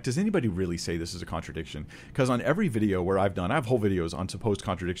is Mike, does anybody really say this is a contradiction? Because on every video where I have whole videos on supposed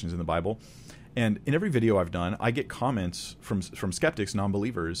contradictions in the Bible, and in every video I've done, I get comments from skeptics,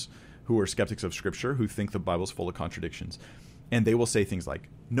 non-believers, who are skeptics of Scripture, who think the Bible's full of contradictions. And they will say things like,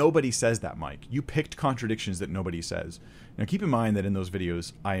 "Nobody says that, Mike. You picked contradictions that nobody says." Now, keep in mind that in those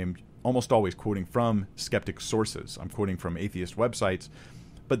videos, I am almost always quoting from skeptic sources. I'm quoting from atheist websites.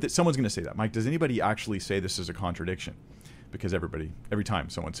 But someone's going to say that. Mike, does anybody actually say this is a contradiction? Because every time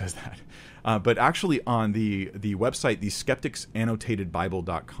someone says that. But actually on the website, the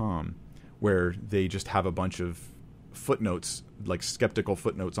skepticsannotatedbible.com, where they just have a bunch of footnotes, like skeptical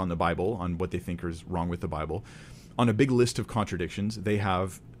footnotes on the Bible, on what they think is wrong with the Bible, on a big list of contradictions, they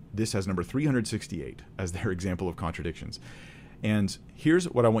have this as number 368 as their example of contradictions. And here's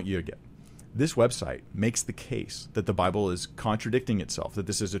what I want you to get. This website makes the case that the Bible is contradicting itself, that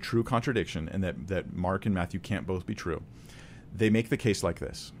this is a true contradiction, and that Mark and Matthew can't both be true. They make the case like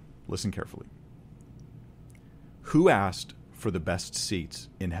this. Listen carefully. "Who asked for the best seats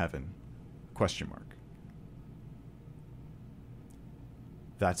in heaven?" ?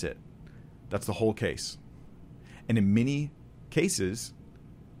 That's it. That's the whole case. And in many cases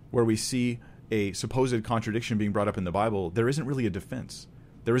where we see a supposed contradiction being brought up in the Bible, there isn't really a defense.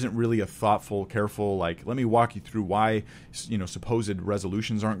 There isn't really a thoughtful, careful, like, let me walk you through why, supposed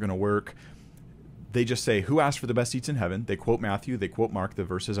resolutions aren't going to work. They just say, "Who asked for the best seats in heaven?" They quote Matthew, they quote Mark, the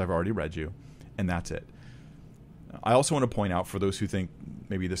verses I've already read you, and that's it. I also want to point out, for those who think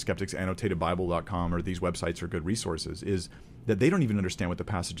maybe the skepticsannotatedbible.com or these websites are good resources, is that they don't even understand what the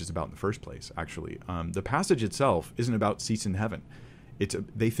passage is about in the first place, actually. The passage itself isn't about seats in heaven.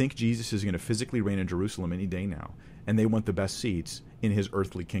 They think Jesus is going to physically reign in Jerusalem any day now, and they want the best seats in his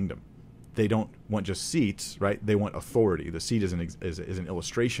earthly kingdom. They don't want just seats, right? They want authority. The seat is an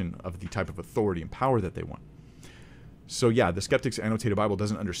illustration of the type of authority and power that they want. So yeah, the Skeptics Annotated Bible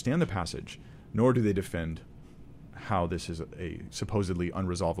doesn't understand the passage, nor do they defend how this is a supposedly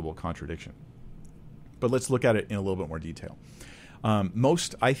unresolvable contradiction. But let's look at it in a little bit more detail.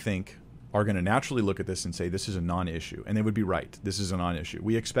 Most, I think, are going to naturally look at this and say this is a non-issue, and they would be right. This is a non-issue.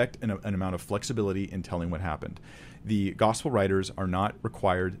 We expect an amount of flexibility in telling what happened. The gospel writers are not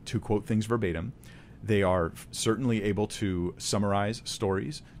required to quote things verbatim. They are certainly able to summarize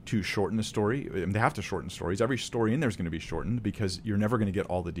stories, to shorten a story. They have to shorten stories. Every story in there is going to be shortened because you're never going to get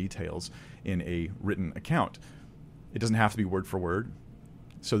all the details in a written account. It doesn't have to be word for word.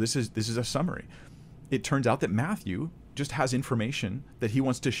 So this is a summary. It turns out that Matthew just has information that he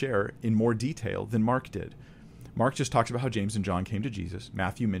wants to share in more detail than Mark did. Mark just talks about how James and John came to Jesus.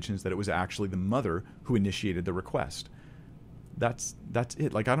 Matthew mentions that it was actually the mother who initiated the request. That's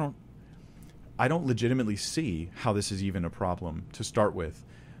it. Like, I don't legitimately see how this is even a problem to start with.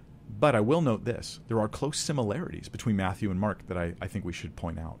 But I will note this. There are close similarities between Matthew and Mark that I think we should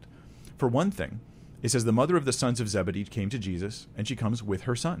point out. For one thing, it says the mother of the sons of Zebedee came to Jesus, and she comes with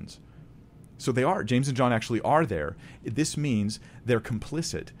her sons. So James and John actually are there. This means they're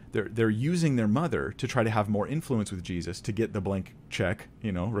complicit. They're using their mother to try to have more influence with Jesus to get the blank check,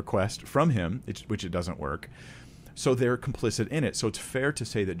 request from him, which it doesn't work. So they're complicit in it. So it's fair to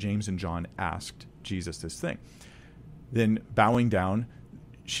say that James and John asked Jesus this thing. Then bowing down,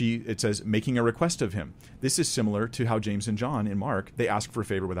 it says, making a request of him. This is similar to how James and John in Mark, they ask for a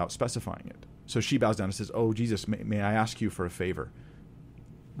favor without specifying it. So she bows down and says, oh, Jesus, may I ask you for a favor?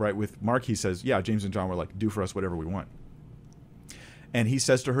 Right? With Mark, he says, yeah, James and John were like, do for us whatever we want. And he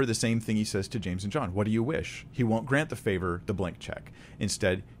says to her the same thing he says to James and John. What do you wish? He won't grant the favor, the blank check.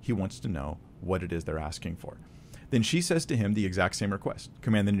 Instead, he wants to know what it is they're asking for. Then she says to him the exact same request.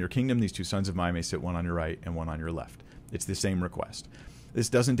 Command that in your kingdom these two sons of mine may sit one on your right and one on your left. It's the same request. This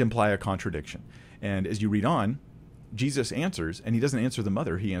doesn't imply a contradiction. And as you read on, Jesus answers, and he doesn't answer the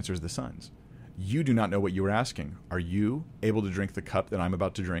mother, he answers the sons. You do not know what you are asking. Are you able to drink the cup that I'm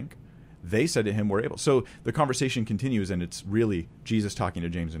about to drink? They said to him, we're able. So the conversation continues, and it's really Jesus talking to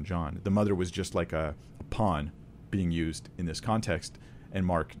James and John. The mother was just like a pawn being used in this context, and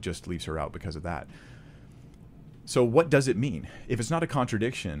Mark just leaves her out because of that. So what does it mean? If it's not a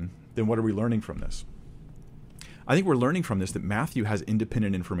contradiction, then what are we learning from this? I think we're learning from this that Matthew has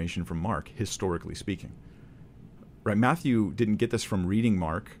independent information from Mark, historically speaking. Right? Matthew didn't get this from reading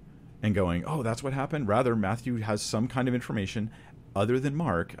Mark and going, oh, that's what happened. Rather, Matthew has some kind of information other than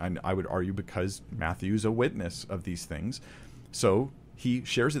Mark, and I would argue because Matthew's a witness of these things. So he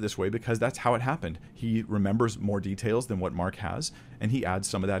shares it this way because that's how it happened. He remembers more details than what Mark has, and he adds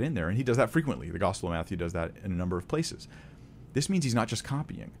some of that in there. And he does that frequently. The Gospel of Matthew does that in a number of places. This means he's not just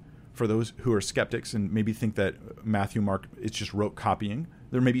copying. For those who are skeptics and maybe think that Matthew, Mark, it's just rote copying,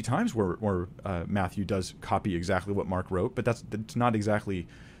 there may be times where Matthew does copy exactly what Mark wrote, but that's not exactly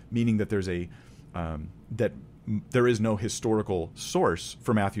meaning that there's that there is no historical source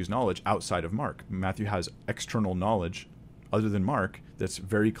for Matthew's knowledge outside of Mark. Matthew has external knowledge other than Mark that's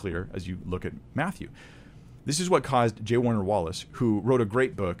very clear as you look at Matthew. This is what caused J. Warner Wallace, who wrote a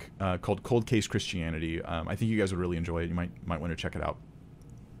great book called Cold Case Christianity. I think you guys would really enjoy it. You might want to check it out.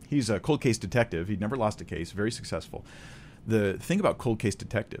 He's a cold case detective. He'd never lost a case, very successful. The thing about cold case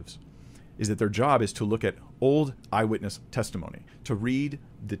detectives is that their job is to look at old eyewitness testimony, to read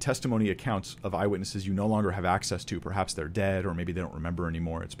the testimony accounts of eyewitnesses you no longer have access to. Perhaps they're dead, or maybe they don't remember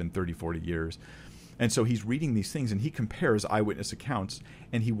anymore. It's been 30, 40 years. And so he's reading these things, and he compares eyewitness accounts,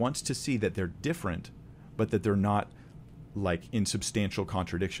 and he wants to see that they're different, but that they're not like in substantial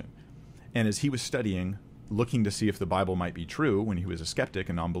contradiction. And as he was studying, looking to see if the Bible might be true when he was a skeptic,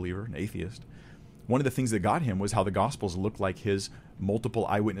 a non-believer, an atheist, one of the things that got him was how the Gospels looked like his multiple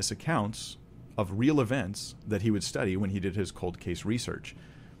eyewitness accounts of real events that he would study when he did his cold case research.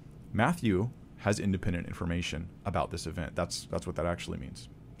 Matthew has independent information about this event. That's what that actually means.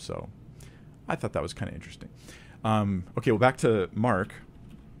 So I thought that was kind of interesting. Okay, well, back to Mark.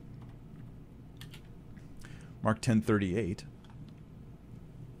 Mark 10:38.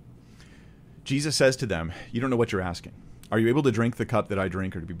 Jesus says to them, you don't know what you're asking. Are you able to drink the cup that I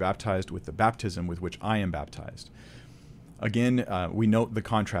drink, or to be baptized with the baptism with which I am baptized? Again, we note the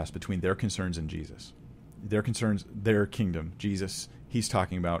contrast between their concerns and Jesus. Their concerns, their kingdom. Jesus, he's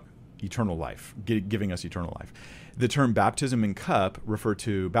talking about eternal life, giving us eternal life. The term baptism and cup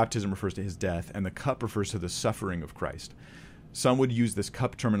baptism refers to his death, and the cup refers to the suffering of Christ. Some would use this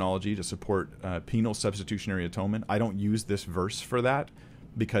cup terminology to support penal substitutionary atonement. I don't use this verse for that,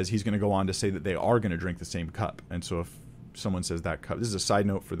 because he's going to go on to say that they are going to drink the same cup. And so if someone says that cup, this is a side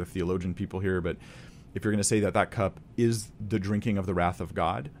note for the theologian people here, but if you're going to say that that cup is the drinking of the wrath of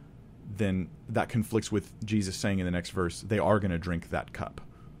God, then that conflicts with Jesus saying in the next verse, they are going to drink that cup.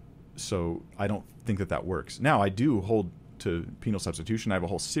 So I don't think that works. Now, I do hold to penal substitution. I have a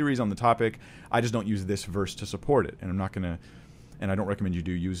whole series on the topic. I just don't use this verse to support it. And I'm not going to, and I don't recommend you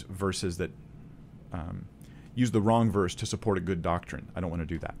do use verses that, use the wrong verse to support a good doctrine. I don't want to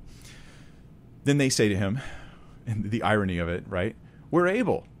do that. Then they say to him, and the irony of it, right? We're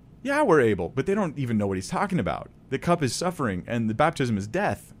able. Yeah, we're able. But they don't even know what he's talking about. The cup is suffering, and the baptism is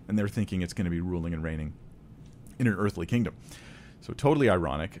death. And they're thinking it's going to be ruling and reigning in an earthly kingdom. So totally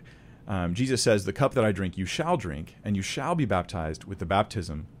ironic. Jesus says, the cup that I drink, you shall drink, and you shall be baptized with the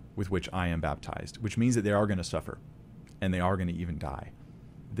baptism with which I am baptized, which means that they are going to suffer, and they are going to even die.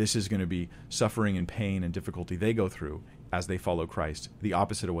 This is going to be suffering and pain and difficulty they go through as they follow Christ, the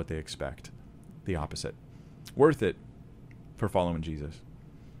opposite of what they expect, the opposite. Worth it for following Jesus,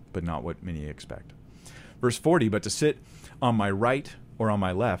 but not what many expect. Verse 40, but to sit on my right or on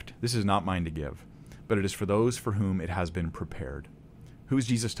my left, this is not mine to give, but it is for those for whom it has been prepared. Who is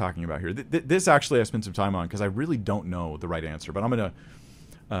Jesus talking about here? This actually I spent some time on because I really don't know the right answer, but I'm going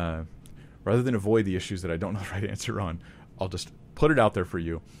to, rather than avoid the issues that I don't know the right answer on, I'll just put it out there for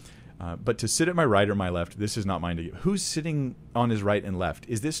you. But to sit at my right or my left, this is not mine to give. Who's sitting on his right and left?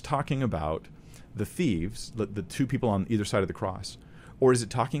 Is this talking about the thieves, the two people on either side of the cross? Or is it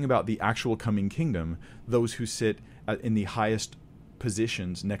talking about the actual coming kingdom, those who sit in the highest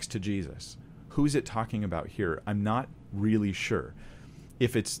positions next to Jesus. Who's it talking about here? I'm not really sure.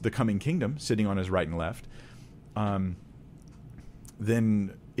 If it's the coming kingdom sitting on his right and left,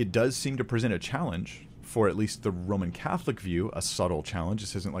 then it does seem to present a challenge for at least the Roman Catholic view, a subtle challenge.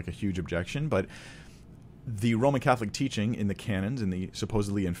 This isn't like a huge objection, but the Roman Catholic teaching in the canons, in the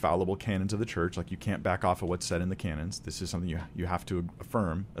supposedly infallible canons of the church, like you can't back off of what's said in the canons. This is something you have to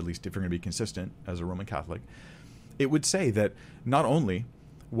affirm, at least if you're going to be consistent as a Roman Catholic. It would say that not only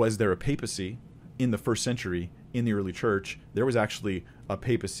was there a papacy in the first century in the early church, there was actually a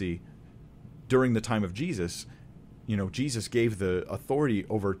papacy during the time of Jesus. You know, Jesus gave the authority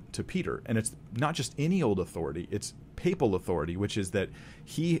over to Peter, and it's not just any old authority, it's papal authority, which is that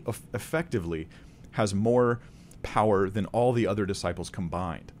he effectively has more power than all the other disciples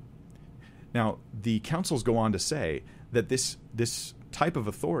combined. Now, the councils go on to say that this type of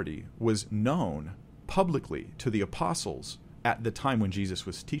authority was known publicly to the apostles at the time when Jesus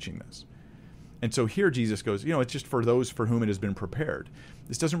was teaching this. And so here Jesus goes, it's just for those for whom it has been prepared.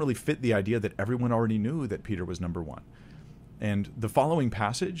 This doesn't really fit the idea that everyone already knew that Peter was number one. And the following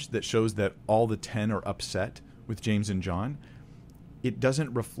passage that shows that all the 10 are upset with James and John, it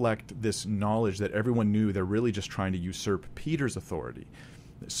doesn't reflect this knowledge that everyone knew. They're really just trying to usurp Peter's authority.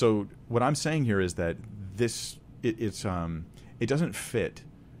 So what I'm saying here is that it doesn't fit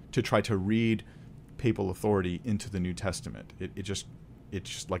to try to read papal authority into the New Testament. It's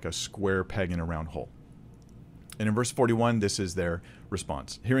just like a square peg in a round hole. And in verse 41, this is their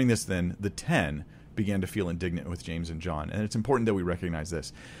response. Hearing this, then, the 10 began to feel indignant with James and John. And it's important that we recognize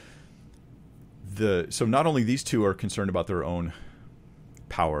this. So not only these two are concerned about their own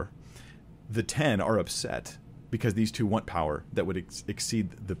power, the 10 are upset because these two want power that would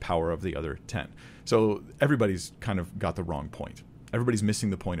exceed the power of the other 10. So everybody's kind of got the wrong point. Everybody's missing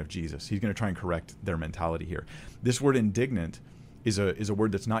the point of Jesus. He's going to try and correct their mentality here. This word indignant is a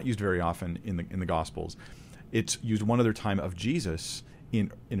word that's not used very often in the Gospels. It's used one other time of Jesus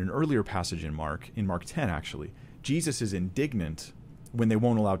in an earlier passage in Mark 10 actually. Jesus is indignant when they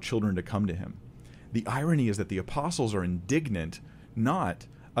won't allow children to come to him. The irony is that the apostles are indignant not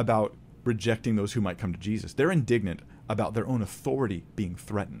about rejecting those who might come to Jesus. They're indignant about their own authority being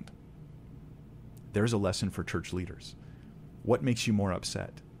threatened. There's a lesson for church leaders. What makes you more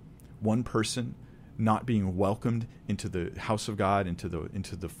upset? One person not being welcomed into the house of God, into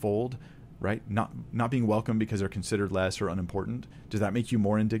the fold, right? Not being welcomed because they're considered less or unimportant. Does that make you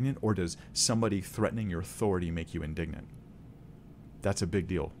more indignant, or does somebody threatening your authority make you indignant? That's a big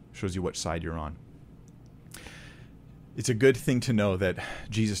deal. Shows you which side you're on. It's a good thing to know that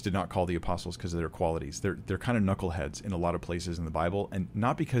Jesus did not call the apostles because of their qualities. They're kind of knuckleheads in a lot of places in the Bible, and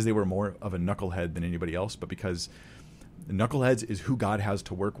not because they were more of a knucklehead than anybody else, but because knuckleheads is who God has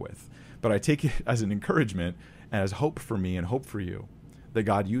to work with. But I take it as an encouragement and as hope for me and hope for you that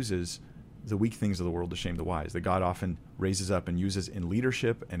God uses the weak things of the world to shame the wise, that God often raises up and uses in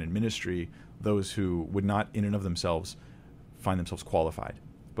leadership and in ministry those who would not in and of themselves find themselves qualified,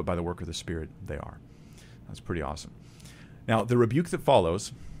 but by the work of the Spirit they are. That's pretty awesome. Now, the rebuke that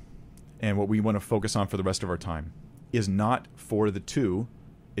follows, and what we want to focus on for the rest of our time, is not for the 2,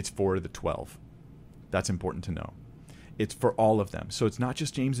 it's for the 12. That's important to know. It's for all of them. So it's not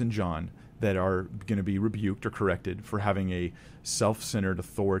just James and John that are going to be rebuked or corrected for having a self-centered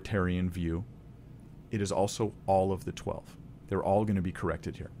authoritarian view. It is also all of the 12. They're all going to be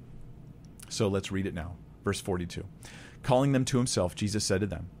corrected here. So let's read it now. Verse 42. Calling them to himself, Jesus said to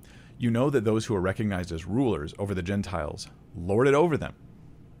them, "You know that those who are recognized as rulers over the Gentiles lord it over them."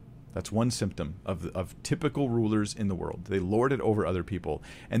 That's one symptom of typical rulers in the world. They lord it over other people,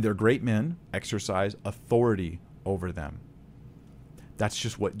 and their great men exercise authority over them. That's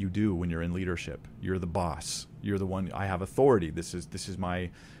just what you do when you're in leadership. You're the boss. You're the one. I have authority. This is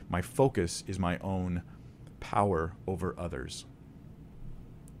my focus is my own power over others.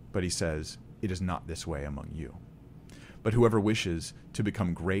 But he says, it is not this way among you. But whoever wishes to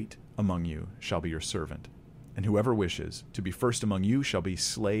become great among you shall be your servant. And whoever wishes to be first among you shall be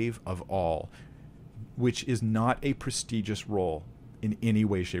slave of all, which is not a prestigious role in any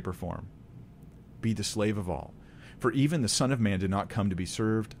way, shape, or form. Be the slave of all. For even the Son of Man did not come to be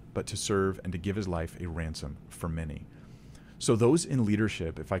served, but to serve and to give his life a ransom for many. So those in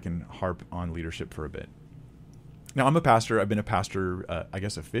leadership, if I can harp on leadership for a bit. Now, I'm a pastor. I've been a pastor, I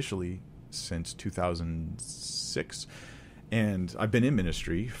guess, officially since 2006. And I've been in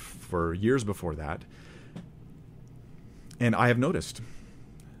ministry for years before that. And I have noticed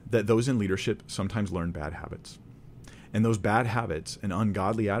that those in leadership sometimes learn bad habits. And those bad habits and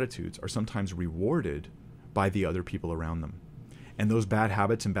ungodly attitudes are sometimes rewarded by the other people around them. And those bad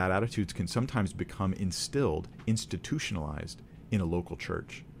habits and bad attitudes can sometimes become instilled, institutionalized in a local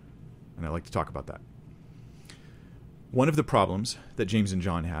church. And I like to talk about that. One of the problems that James and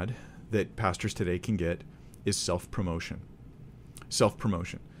John had that pastors today can get is self-promotion.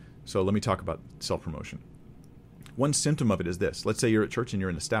 Self-promotion. So let me talk about self-promotion. One symptom of it is this. Let's say you're at church and you're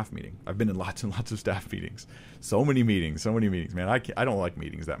in a staff meeting. I've been in lots and lots of staff meetings. So many meetings. Man, I don't like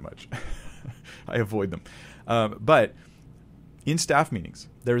meetings that much. I avoid them. But in staff meetings,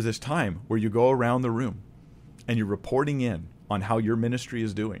 there's this time where you go around the room and you're reporting in on how your ministry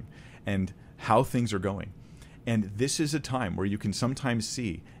is doing and how things are going. And this is a time where you can sometimes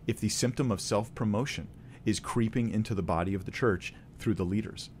see if the symptom of self-promotion is creeping into the body of the church through the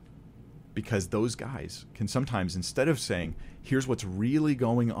leaders. Because those guys can sometimes, instead of saying, here's what's really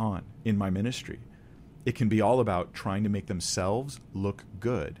going on in my ministry, it can be all about trying to make themselves look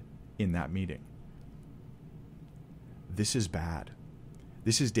good in that meeting. This is bad.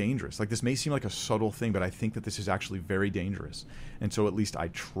 This is dangerous. Like, this may seem like a subtle thing, but I think that this is actually very dangerous. And so at least I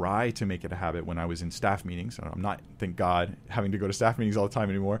try to make it a habit when I was in staff meetings. And I'm not, thank God, having to go to staff meetings all the time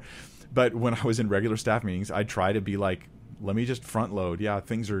anymore. But when I was in regular staff meetings, I'd try to be like, let me just front load. Yeah,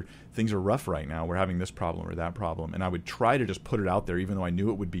 things are rough right now. We're having this problem or that problem. And I would try to just put it out there, even though I knew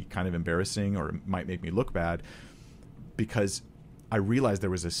it would be kind of embarrassing or it might make me look bad, because I realized there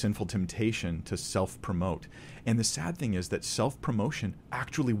was a sinful temptation to self-promote. And the sad thing is that self-promotion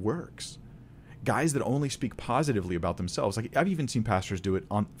actually works. Guys that only speak positively about themselves, like I've even seen pastors do it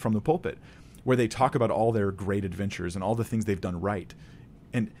from the pulpit, where they talk about all their great adventures and all the things they've done right.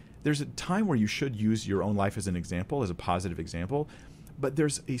 And there's a time where you should use your own life as an example, as a positive example, but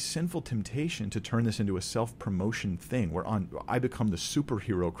there's a sinful temptation to turn this into a self-promotion thing where I become the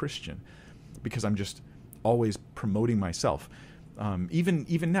superhero Christian because I'm just always promoting myself.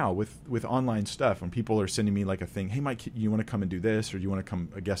 Even now with online stuff, when people are sending me like a thing, hey Mike, you want to come and do this, or you want to come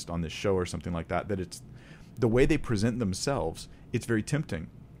a guest on this show or something like that, that it's the way they present themselves, it's very tempting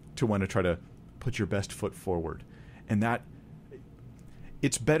to want to try to put your best foot forward. And that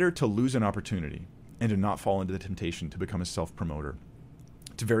it's better to lose an opportunity and to not fall into the temptation to become a self-promoter.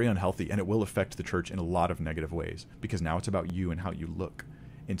 It's very unhealthy, and it will affect the church in a lot of negative ways, because now it's about you and how you look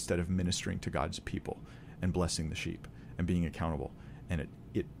instead of ministering to God's people and blessing the sheep and being accountable. And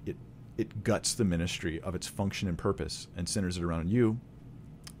it guts the ministry of its function and purpose and centers it around you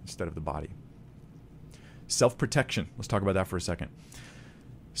instead of the body. Self-protection. Let's talk about that for a second.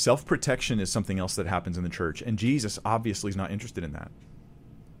 Self-protection is something else that happens in the church, and Jesus obviously is not interested in that.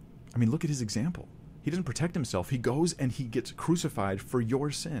 I mean, look at his example. He doesn't protect himself. He goes and he gets crucified for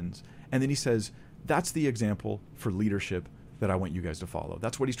your sins. And then he says, that's the example for leadership that I want you guys to follow.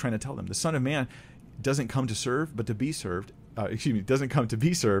 That's what he's trying to tell them. The Son of Man doesn't come to serve, but to be served. Doesn't come to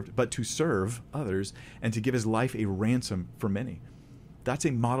be served, but to serve others and to give his life a ransom for many. That's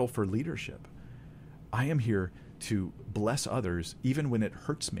a model for leadership. I am here to bless others even when it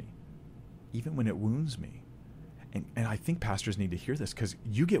hurts me, even when it wounds me. And I think pastors need to hear this, because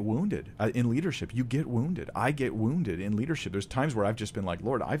you get wounded in leadership. You get wounded. I get wounded in leadership. There's times where I've just been like,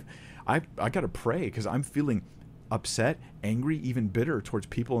 Lord, I got to pray because I'm feeling upset, angry, even bitter towards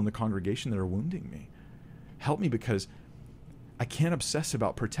people in the congregation that are wounding me. Help me, because I can't obsess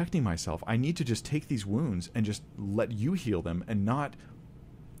about protecting myself. I need to just take these wounds and just let you heal them and not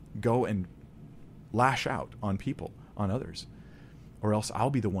go and lash out on people, on others. Or else I'll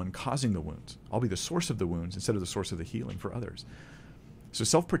be the one causing the wounds. I'll be the source of the wounds instead of the source of the healing for others. So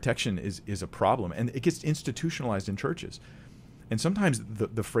self-protection is a problem, and it gets institutionalized in churches. And sometimes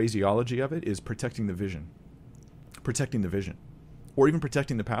the phraseology of it is protecting the vision, or even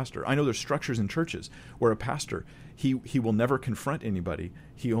protecting the pastor. I know there's structures in churches where a pastor, he will never confront anybody.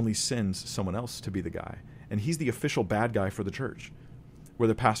 He only sends someone else to be the guy. And he's the official bad guy for the church, where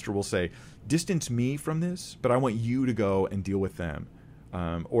the pastor will say, distance me from this, but I want you to go and deal with them.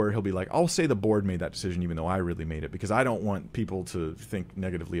 Or he'll be like, I'll say the board made that decision even though I really made it, because I don't want people to think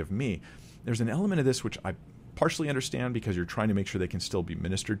negatively of me. There's an element of this which I partially understand, because you're trying to make sure they can still be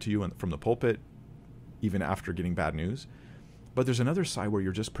ministered to you from the pulpit, even after getting bad news. But there's another side where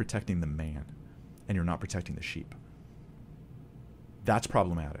you're just protecting the man and you're not protecting the sheep. That's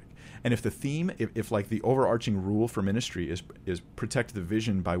problematic. And if the theme, if like the overarching rule for ministry is protect the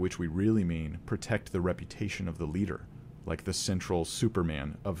vision, by which we really mean protect the reputation of the leader, like the central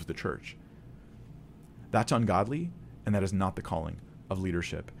Superman of the church, that's ungodly, and that is not the calling of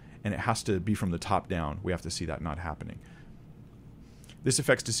leadership. And it has to be from the top down. We have to see that not happening. This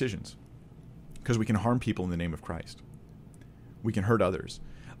affects decisions, because we can harm people in the name of Christ. We can hurt others.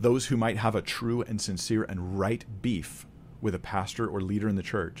 Those who might have a true and sincere and right beef with a pastor or leader in the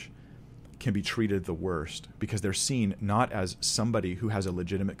church can be treated the worst because they're seen not as somebody who has a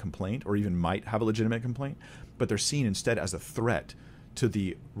legitimate complaint or even might have a legitimate complaint, but they're seen instead as a threat to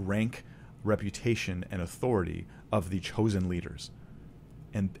the rank, reputation, and authority of the chosen leaders.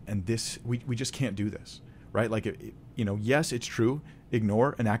 And this, we just can't do this, right? Like, yes, it's true.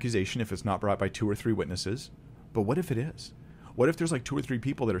 Ignore an accusation if it's not brought by 2 or 3 witnesses. But what if it is? What if there's like 2 or 3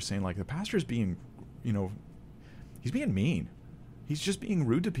 people that are saying like, the pastor's being, he's being mean. He's just being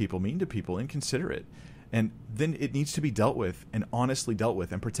rude to people, mean to people, inconsiderate. And then it needs to be dealt with and honestly dealt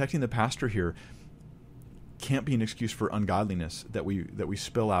with. And protecting the pastor here can't be an excuse for ungodliness that we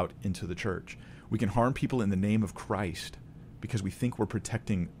spill out into the church. We can harm people in the name of Christ because we think we're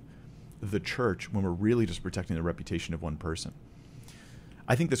protecting the church when we're really just protecting the reputation of one person.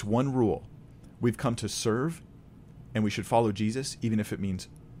 I think this one rule, we've come to serve and we should follow Jesus even if it means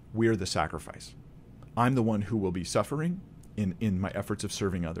we're the sacrifice. I'm the one who will be suffering in my efforts of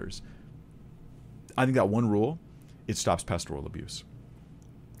serving others. I think that one rule, it stops pastoral abuse.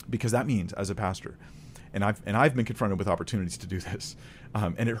 Because that means, as a pastor, and I've been confronted with opportunities to do this,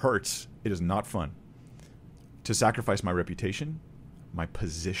 and it hurts. It is not fun to sacrifice my reputation, my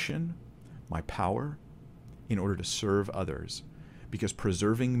position, my power in order to serve others, because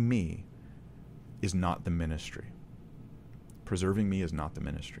preserving me is not the ministry. Preserving me is not the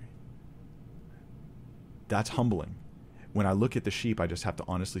ministry. That's humbling. When I look at the sheep, I just have to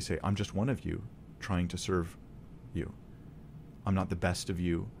honestly say, I'm just one of you trying to serve you. I'm not the best of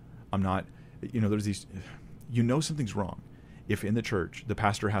you. I'm not, there's these, something's wrong if in the church, the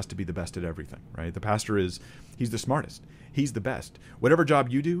pastor has to be the best at everything, right? The pastor he's the smartest. He's the best. Whatever job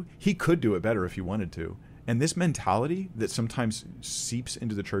you do, he could do it better if he wanted to. And this mentality that sometimes seeps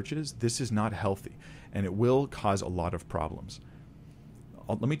into the churches, this is not healthy, and it will cause a lot of problems.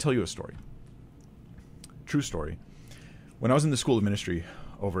 Let me tell you a story. True story. When I was in the School of Ministry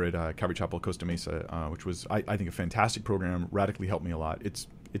over at Calvary Chapel, Costa Mesa, which was, I think, a fantastic program, radically helped me a lot. It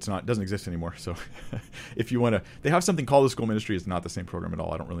doesn't exist anymore. So if you want to, they have something called the School of Ministry. It's not the same program at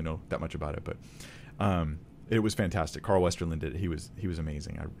all. I don't really know that much about it, but it was fantastic. Carl Westerlin did it. He was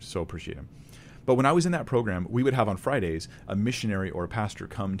amazing. I so appreciate him. But when I was in that program, we would have on Fridays a missionary or a pastor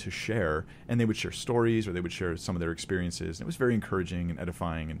come to share, and they would share stories or they would share some of their experiences. And it was very encouraging and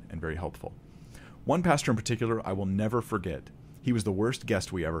edifying and very helpful. One pastor in particular, I will never forget. He was the worst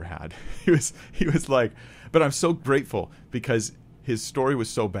guest we ever had. He was like, but I'm so grateful because his story was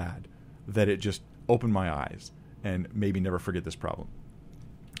so bad that it just opened my eyes and made me never forget this problem.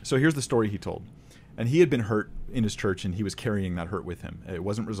 So here's the story he told. And he had been hurt in his church, and he was carrying that hurt with him. It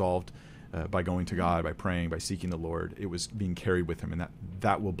wasn't resolved by going to God, by praying, by seeking the Lord. It was being carried with him, and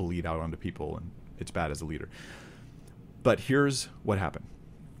that will bleed out onto people, and it's bad as a leader. But here's what happened.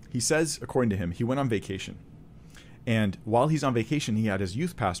 He says, according to him, he went on vacation. And while he's on vacation, he had his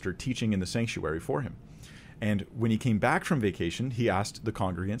youth pastor teaching in the sanctuary for him. And when he came back from vacation, he asked the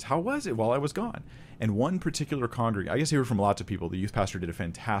congregants, how was it while I was gone? And one particular congregant, I guess he heard from lots of people. The youth pastor did a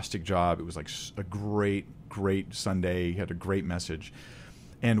fantastic job. It was like a great, great Sunday. He had a great message.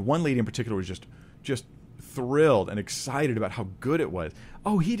 And one lady in particular was just thrilled and excited about how good it was.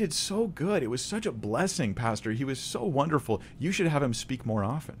 Oh, he did so good. It was such a blessing, Pastor. He was so wonderful. You should have him speak more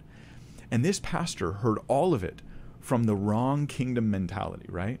often. And this pastor heard all of it from the wrong kingdom mentality,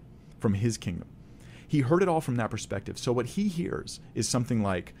 right? From his kingdom. He heard it all from that perspective. So what he hears is something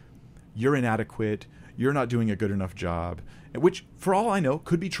like, you're inadequate, you're not doing a good enough job, which, for all I know,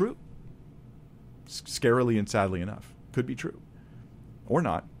 could be true. Scarily and sadly enough, could be true. Or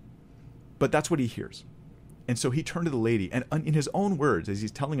not. But that's what he hears. And so he turned to the lady, and in his own words, as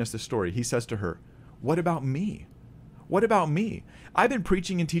he's telling us the story, he says to her, what about me? What about me? I've been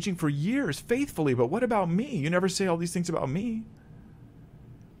preaching and teaching for years faithfully, but what about me? You never say all these things about me.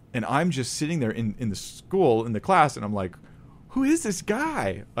 And I'm just sitting there in the school, in the class, and I'm like, who is this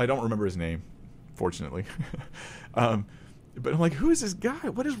guy? I don't remember his name, fortunately. But I'm like, who is this guy?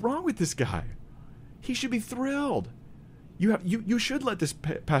 What is wrong with this guy? He should be thrilled. You should let this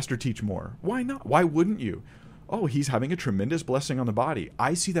pastor teach more. Why not? Why wouldn't you? Oh, he's having a tremendous blessing on the body.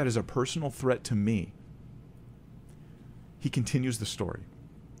 I see that as a personal threat to me. He continues the story.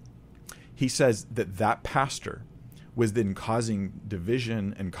 He says that pastor was then causing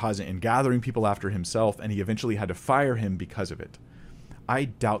division and gathering people after himself, and he eventually had to fire him because of it. I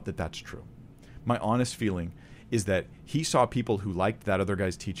doubt that that's true. My honest feeling is that he saw people who liked that other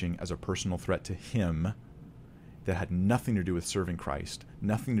guy's teaching as a personal threat to him that had nothing to do with serving Christ,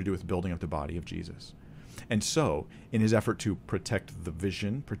 nothing to do with building up the body of Jesus. And so, in his effort to protect the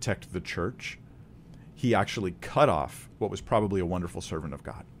vision, protect the church, he actually cut off what was probably a wonderful servant of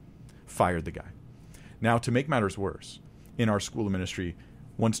God, fired the guy. Now, to make matters worse, in our School of Ministry,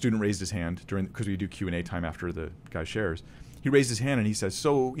 One student raised his hand because we do Q&A time after the guy shares. He raised his hand and he says,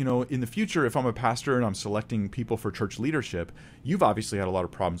 so, in the future, if I'm a pastor and I'm selecting people for church leadership, you've obviously had a lot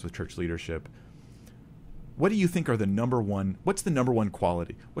of problems with church leadership. What do you think are what's the number one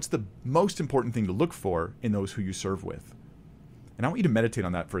quality? What's the most important thing to look for in those who you serve with? And I want you to meditate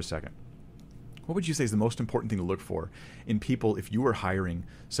on that for a second. What would you say is the most important thing to look for in people if you were hiring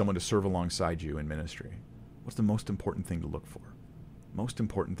someone to serve alongside you in ministry? What's the most important thing to look for? Most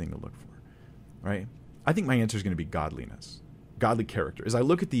important thing to look for, right? I think my answer is going to be godliness, godly character. As I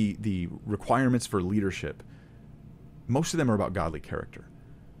look at the requirements for leadership, most of them are about godly character.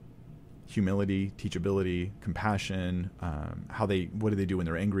 Humility, teachability, compassion, what do they do when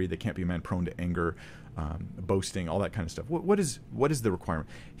they're angry? They can't be a man prone to anger, boasting, all that kind of stuff. What is the requirement?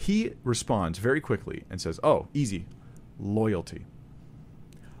 He responds very quickly and says, oh, easy, loyalty.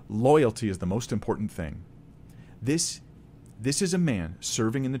 Loyalty is the most important thing. This is a man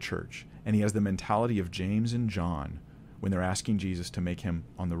serving in the church, and he has the mentality of James and John when they're asking Jesus to make him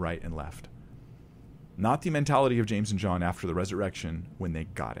on the right and left. Not the mentality of James and John after the resurrection when they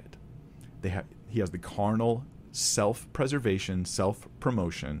got it. He has the carnal self-preservation,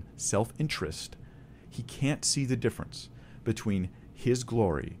 self-promotion, self-interest. He can't see the difference between his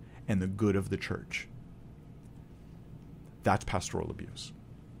glory and the good of the church. That's pastoral abuse.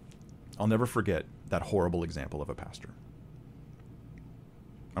 I'll never forget that horrible example of a pastor.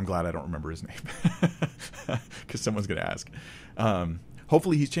 I'm glad I don't remember his name because someone's going to ask.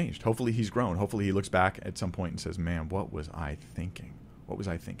 Hopefully he's changed. Hopefully he's grown. Hopefully he looks back at some point and says, man, what was I thinking? What was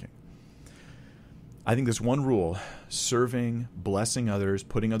I thinking? I think this one rule, serving, blessing others,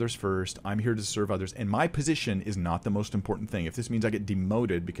 putting others first, I'm here to serve others, and my position is not the most important thing. If this means I get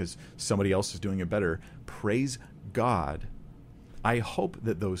demoted because somebody else is doing it better, praise God. I hope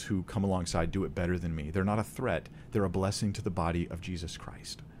that those who come alongside do it better than me. They're not a threat. They're a blessing to the body of Jesus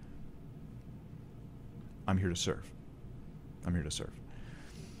Christ. I'm here to serve. I'm here to serve.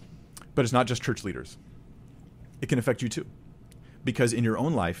 But it's not just church leaders. It can affect you too. Because in your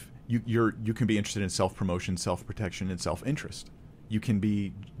own life, you can be interested in self-promotion, self-protection, and self-interest. You can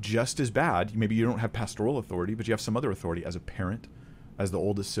be just as bad. Maybe you don't have pastoral authority, but you have some other authority as a parent, as the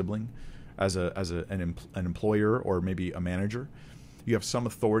oldest sibling, as an employer, or maybe a manager. You have some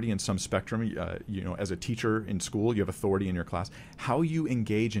authority in some spectrum. As a teacher in school, you have authority in your class. How you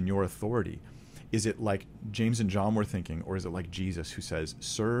engage in your authority, is it like James and John were thinking, or is it like Jesus who says,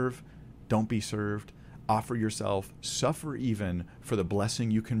 serve, don't be served, offer yourself, suffer even for the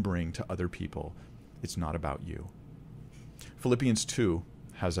blessing you can bring to other people? It's not about you. Philippians 2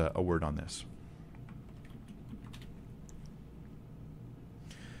 has a word on this.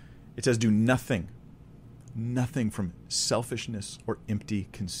 It says, do nothing from selfishness or empty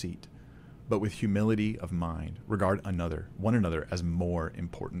conceit, but with humility of mind, regard one another as more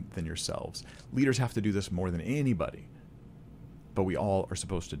important than yourselves. Leaders have to do this more than anybody, but we all are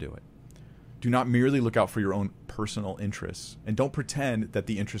supposed to do it. Do not merely look out for your own personal interests, and don't pretend that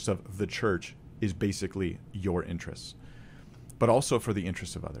the interests of the church is basically your interests, but also for the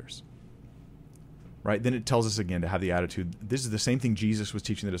interests of others. Right? Then it tells us again to have the attitude. This is the same thing Jesus was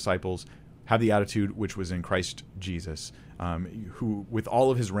teaching the disciples. Have the attitude which was in Christ Jesus, who with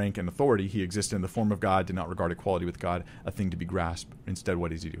all of his rank and authority, he existed in the form of God, did not regard equality with God a thing to be grasped. Instead, what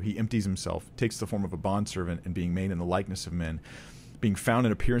does he do? He empties himself, takes the form of a bondservant, and being made in the likeness of men, being found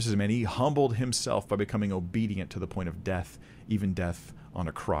in appearance as a man, he humbled himself by becoming obedient to the point of death, even death on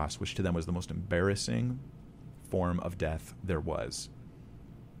a cross, which to them was the most embarrassing form of death there was.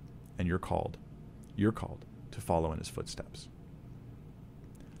 And you're called to follow in his footsteps.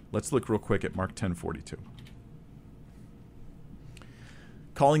 Let's look real quick at Mark 10:42.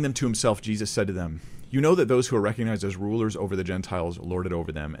 Calling them to himself, Jesus said to them, you know that those who are recognized as rulers over the Gentiles lord it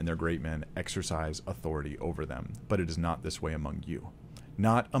over them, and their great men exercise authority over them. But it is not this way among you.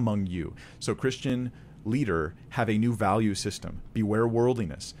 Not among you. So Christian leader, have a new value system. Beware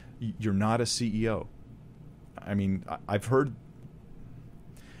worldliness. You're not a CEO. I mean, I've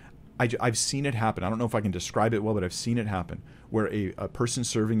seen it happen. I don't know if I can describe it well, but I've seen it happen where a person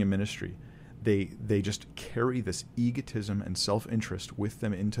serving in ministry, they just carry this egotism and self-interest with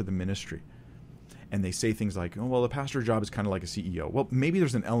them into the ministry. And they say things like, oh, well, the pastor job is kind of like a CEO. Well, maybe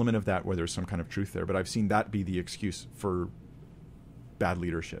there's an element of that where there's some kind of truth there, but I've seen that be the excuse for bad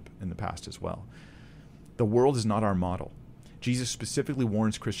leadership in the past as well. The world is not our model. Jesus specifically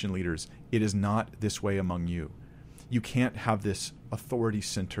warns Christian leaders, it is not this way among you. You can't have this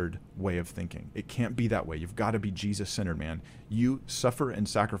authority-centered way of thinking. It can't be that way. You've got to be Jesus-centered, man. You suffer and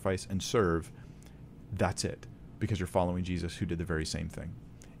sacrifice and serve. That's it, because you're following Jesus, who did the very same thing.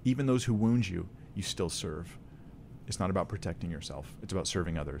 Even those who wound you, you still serve. It's not about protecting yourself. It's about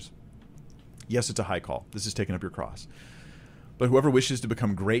serving others. Yes, it's a high call. This is taking up your cross. But whoever wishes to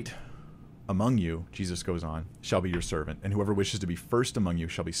become great among you, Jesus goes on, shall be your servant. And whoever wishes to be first among you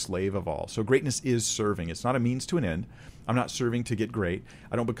shall be slave of all. So greatness is serving. It's not a means to an end. I'm not serving to get great.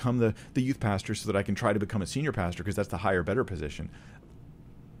 I don't become the youth pastor so that I can try to become a senior pastor because that's the higher, better position.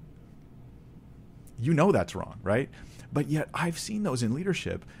 You know that's wrong, right? But yet I've seen those in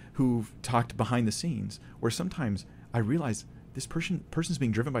leadership who've talked behind the scenes where sometimes I realize this person's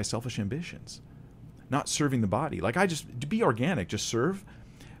being driven by selfish ambitions, not serving the body. Like to be organic, just serve,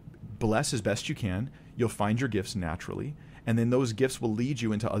 bless as best you can. You'll find your gifts naturally. And then those gifts will lead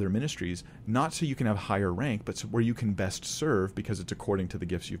you into other ministries, not so you can have higher rank, but where you can best serve because it's according to the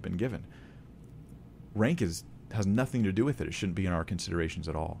gifts you've been given. Rank has nothing to do with it. It shouldn't be in our considerations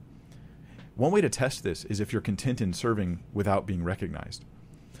at all. One way to test this is if you're content in serving without being recognized.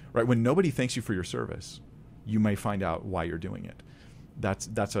 Right? When nobody thanks you for your service, you may find out why you're doing it.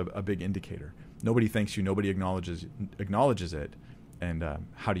 That's a big indicator. Nobody thanks you. Nobody acknowledges it. And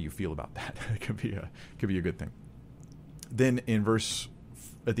how do you feel about that? It could be a good thing. Then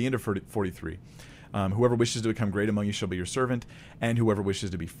at the end of 43, whoever wishes to become great among you shall be your servant, and whoever wishes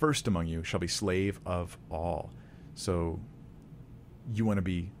to be first among you shall be slave of all. So you want to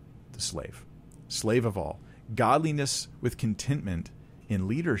be the slave of all. Godliness with contentment in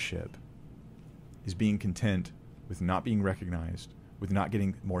leadership is being content with not being recognized, with not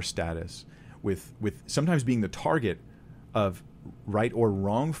getting more status, with sometimes being the target of right or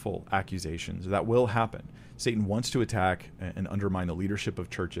wrongful accusations. That will happen. Satan wants to attack and undermine the leadership of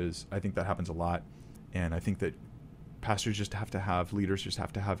churches. I think that happens a lot. And I think that leaders just have to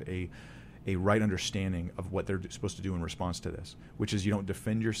have a right understanding of what they're supposed to do in response to this, which is you don't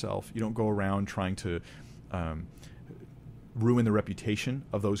defend yourself. You don't go around trying to ruin the reputation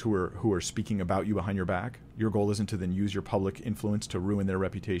of those who are speaking about you behind your back. Your goal isn't to then use your public influence to ruin their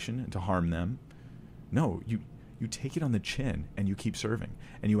reputation and to harm them. No, you take it on the chin and you keep serving.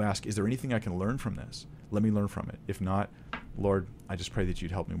 And you ask, is there anything I can learn from this? Let me learn from it. If not, Lord, I just pray that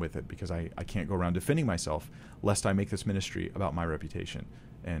you'd help me with it because I can't go around defending myself lest I make this ministry about my reputation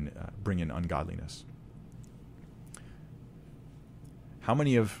and bring in ungodliness. How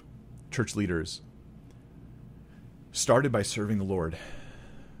many of church leaders started by serving the Lord?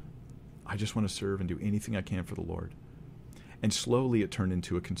 I just want to serve and do anything I can for the Lord. And slowly it turned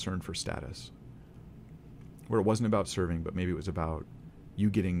into a concern for status, where it wasn't about serving, but maybe it was about you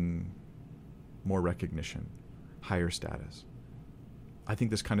getting more recognition, higher status. I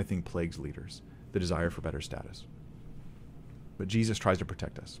think this kind of thing plagues leaders, the desire for better status. But Jesus tries to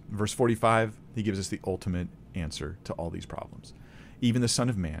protect us. In verse 45, he gives us the ultimate answer to all these problems. Even the Son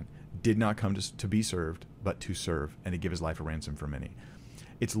of Man did not come to be served, but to serve, and to give his life a ransom for many.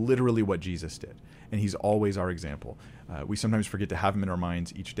 It's literally what Jesus did, and he's always our example. We sometimes forget to have him in our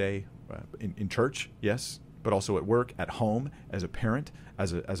minds each day, in church, yes, but also at work, at home, as a parent,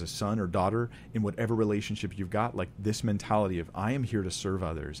 as a son or daughter, in whatever relationship you've got. Like this mentality of I am here to serve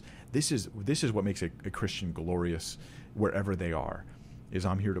others. This is what makes a Christian glorious wherever they are, is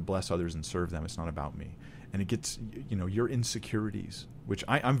I'm here to bless others and serve them. It's not about me. And it gets, your insecurities, which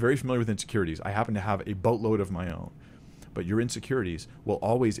I'm very familiar with insecurities. I happen to have a boatload of my own. But your insecurities will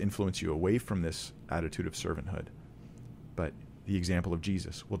always influence you away from this attitude of servanthood. But the example of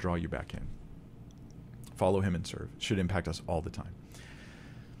Jesus will draw you back in. Follow him and serve. It should impact us all the time.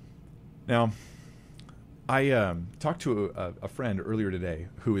 Now, I talked to a friend earlier today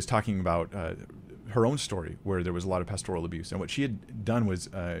who was talking about her own story where there was a lot of pastoral abuse. And what she had done was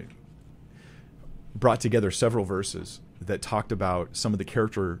brought together several verses that talked about some of the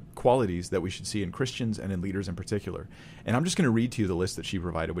character qualities that we should see in Christians and in leaders in particular. And I'm just going to read to you the list that she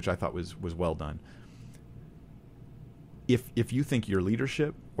provided, which I thought was well done. If you think your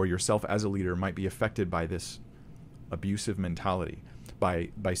leadership or yourself as a leader might be affected by this abusive mentality,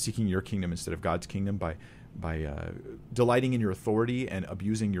 by seeking your kingdom instead of God's kingdom, by delighting in your authority and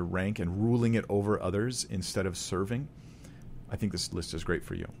abusing your rank and ruling it over others instead of serving, I think this list is great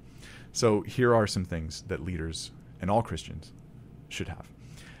for you. So here are some things that leaders and all Christians should have.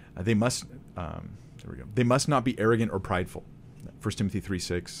 They must not be arrogant or prideful. 1 Timothy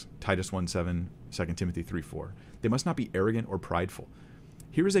 3:6, Titus 1:7, 2 Timothy 3:4. They must not be arrogant or prideful.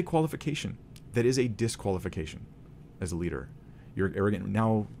 Here is a qualification that is a disqualification as a leader. You're arrogant.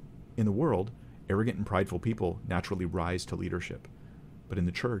 Now, in the world, arrogant and prideful people naturally rise to leadership. But in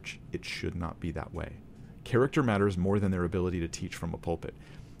the church, it should not be that way. Character matters more than their ability to teach from a pulpit.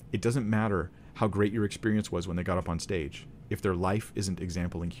 It doesn't matter how great your experience was when they got up on stage if their life isn't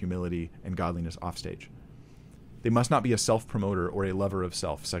exempling humility and godliness off stage. They must not be a self-promoter or a lover of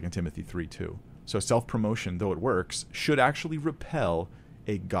self, 2 Timothy 3:2. So self-promotion, though it works, should actually repel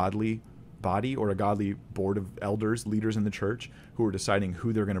a godly body or a godly board of elders, leaders in the church, who are deciding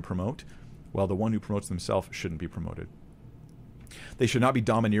who they're going to promote. Well, the one who promotes themselves shouldn't be promoted. They should not be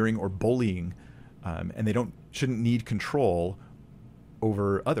domineering or bullying, and they shouldn't need control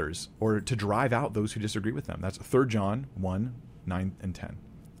over others or to drive out those who disagree with them. That's 3 John 1, 9 and 10.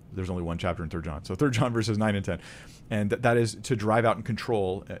 There's only one chapter in 3 John. So 3 John verses 9 and 10. And that is to drive out and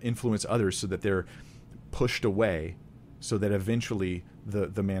control, influence others so that they're pushed away, so that eventually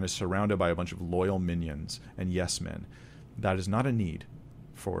the man is surrounded by a bunch of loyal minions and yes men. That is not a need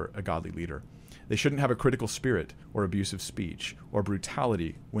for a godly leader. They shouldn't have a critical spirit or abusive speech or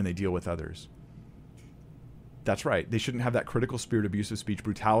brutality when they deal with others. That's right. They shouldn't have that critical spirit, abusive speech,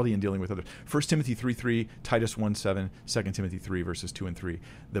 brutality in dealing with others. 1 Timothy 3:3, Titus 1:7, 2 Timothy 3 verses 2 and 3.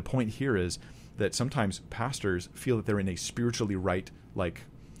 The point here is that sometimes pastors feel that they're in a spiritually right,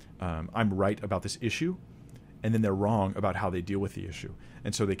 I'm right about this issue, and then they're wrong about how they deal with the issue.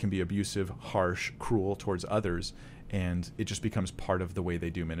 And so they can be abusive, harsh, cruel towards others, and it just becomes part of the way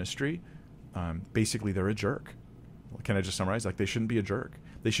they do ministry. Basically, they're a jerk. Can I just summarize? They shouldn't be a jerk.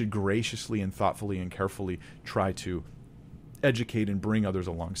 They should graciously and thoughtfully and carefully try to educate and bring others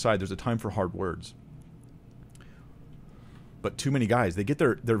alongside. There's a time for hard words. But too many guys, they get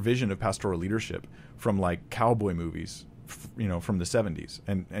their vision of pastoral leadership from cowboy movies, from the 70s.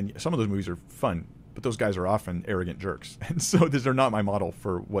 And some of those movies are fun, but those guys are often arrogant jerks. And so they're not my model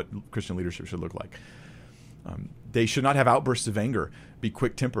for what Christian leadership should look like. They should not have outbursts of anger, be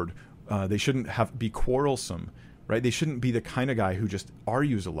quick-tempered. They shouldn't be quarrelsome, right? They shouldn't be the kind of guy who just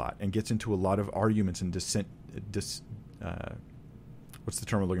argues a lot and gets into a lot of arguments and what's the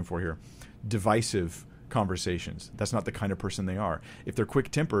term I'm looking for here? Divisive conversations. That's not the kind of person they are. If they're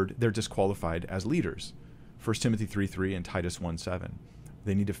quick-tempered, they're disqualified as leaders. 1 Timothy 3:3 and Titus 1:7.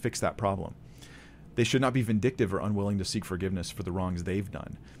 They need to fix that problem. They should not be vindictive or unwilling to seek forgiveness for the wrongs they've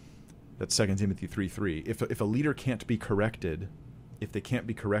done. That's 2 Timothy 3:3. If a leader can't be corrected,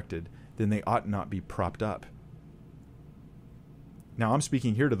 then they ought not be propped up. Now, I'm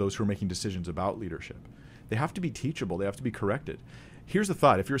speaking here to those who are making decisions about leadership. They have to be teachable. They have to be corrected. Here's the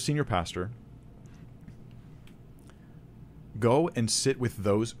thought. If you're a senior pastor, go and sit with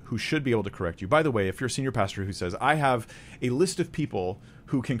those who should be able to correct you. By the way, if you're a senior pastor who says, I have a list of people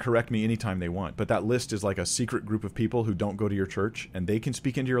who can correct me anytime they want, but that list is like a secret group of people who don't go to your church and they can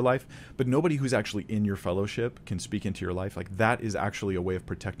speak into your life, but nobody who's actually in your fellowship can speak into your life, that is actually a way of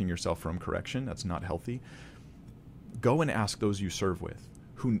protecting yourself from correction. That's not healthy. Go and ask those you serve with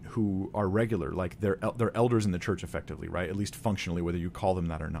who are regular, they're elders in the church effectively, right? At least functionally, whether you call them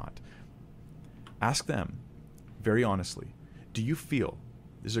that or not. Ask them very honestly, do you feel,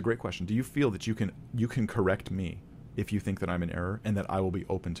 this is a great question, do you feel that you can correct me if you think that I'm in error and that I will be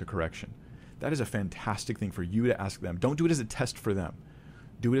open to correction? That is a fantastic thing for you to ask them. Don't do it as a test for them.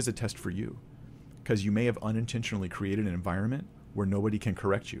 Do it as a test for you, because you may have unintentionally created an environment where nobody can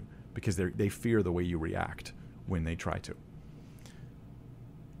correct you because they fear the way you react when they try to.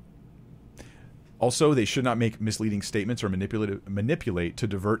 Also, they should not make misleading statements or manipulate to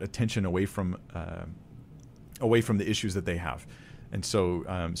divert attention away from the issues that they have. And so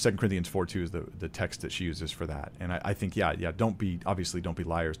 2 Corinthians 4:2 is the text that she uses for that. And I think, don't be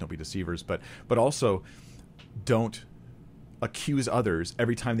liars, don't be deceivers, but also don't accuse others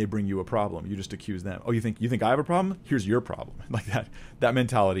every time they bring you a problem. You just accuse them. Oh, you think I have a problem? Here's your problem. Like that. That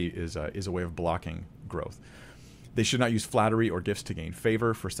mentality is a way of blocking growth. They should not use flattery or gifts to gain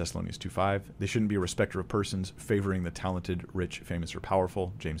favor, 1 Thessalonians 2:5. They shouldn't be a respecter of persons, favoring the talented, rich, famous, or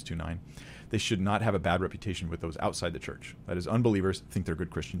powerful, James 2:9. They should not have a bad reputation with those outside the church. That is, unbelievers think they're good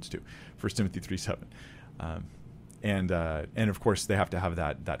Christians too, 1 Timothy 3:7. And of course, they have to have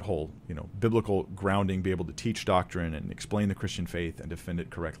that whole biblical grounding, be able to teach doctrine and explain the Christian faith and defend it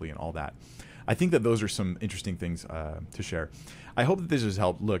correctly and all that. I think that those are some interesting things to share. I hope that this has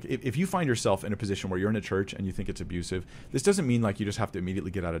helped. Look, if you find yourself in a position where you're in a church and you think it's abusive, this doesn't mean you just have to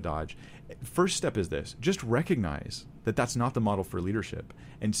immediately get out of Dodge. First step is this. Just recognize that that's not the model for leadership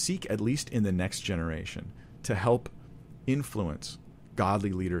and seek, at least in the next generation, to help influence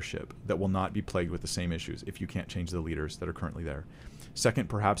godly leadership that will not be plagued with the same issues if you can't change the leaders that are currently there. Second,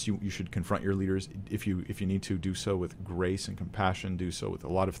 perhaps you should confront your leaders. If you need to, do so with grace and compassion, do so with a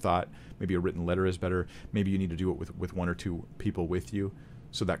lot of thought. Maybe a written letter is better. Maybe you need to do it with one or two people with you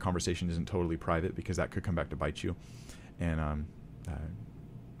so that conversation isn't totally private, because that could come back to bite you. And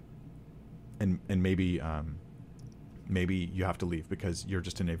maybe you have to leave because you're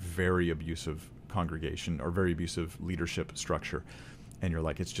just in a very abusive congregation or very abusive leadership structure. and you're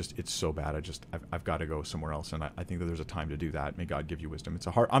like, it's so bad. I've got to go somewhere else. And I think that there's a time to do that. May God give you wisdom.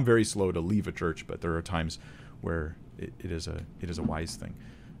 I'm very slow to leave a church, but there are times where it is a wise thing.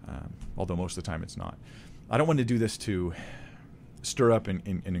 Although most of the time it's not. I don't want to do this to stir up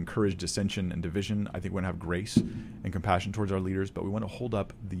and encourage dissension and division. I think we want to have grace and compassion towards our leaders, but we want to hold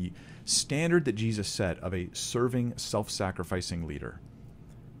up the standard that Jesus set of a serving, self-sacrificing leader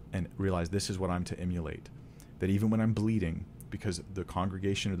and realize this is what I'm to emulate. That even when I'm bleeding because the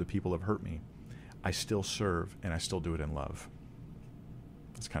congregation or the people have hurt me, I still serve and I still do it in love.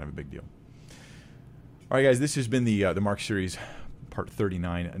 It's kind of a big deal. All right, guys, this has been the Mark series, part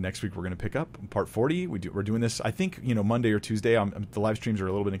 39. Next week we're going to pick up part 40. We're doing this, I think, Monday or Tuesday. The live streams are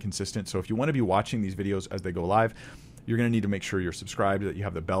a little bit inconsistent, so if you want to be watching these videos as they go live, you're going to need to make sure you're subscribed, that you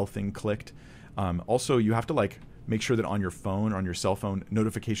have the bell thing clicked. Also, you have to make sure that on your phone, on your cell phone,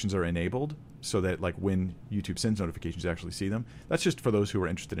 notifications are enabled so that when YouTube sends notifications, you actually see them. That's just for those who are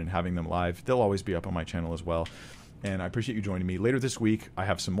interested in having them live. They'll always be up on my channel as well. And I appreciate you joining me. Later this week, I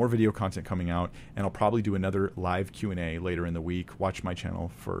have some more video content coming out, and I'll probably do another live Q&A later in the week. Watch my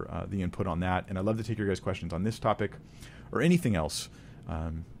channel for the input on that. And I'd love to take your guys' questions on this topic or anything else,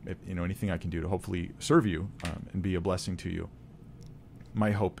 anything I can do to hopefully serve you and be a blessing to you. My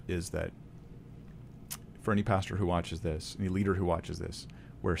hope is that for any pastor who watches this, any leader who watches this,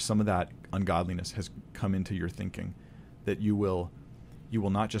 where some of that ungodliness has come into your thinking, that you will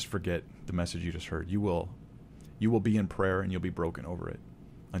not just forget the message you just heard. You will be in prayer and you'll be broken over it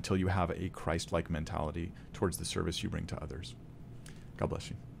until you have a Christ-like mentality towards the service you bring to others. God bless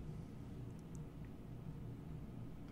you.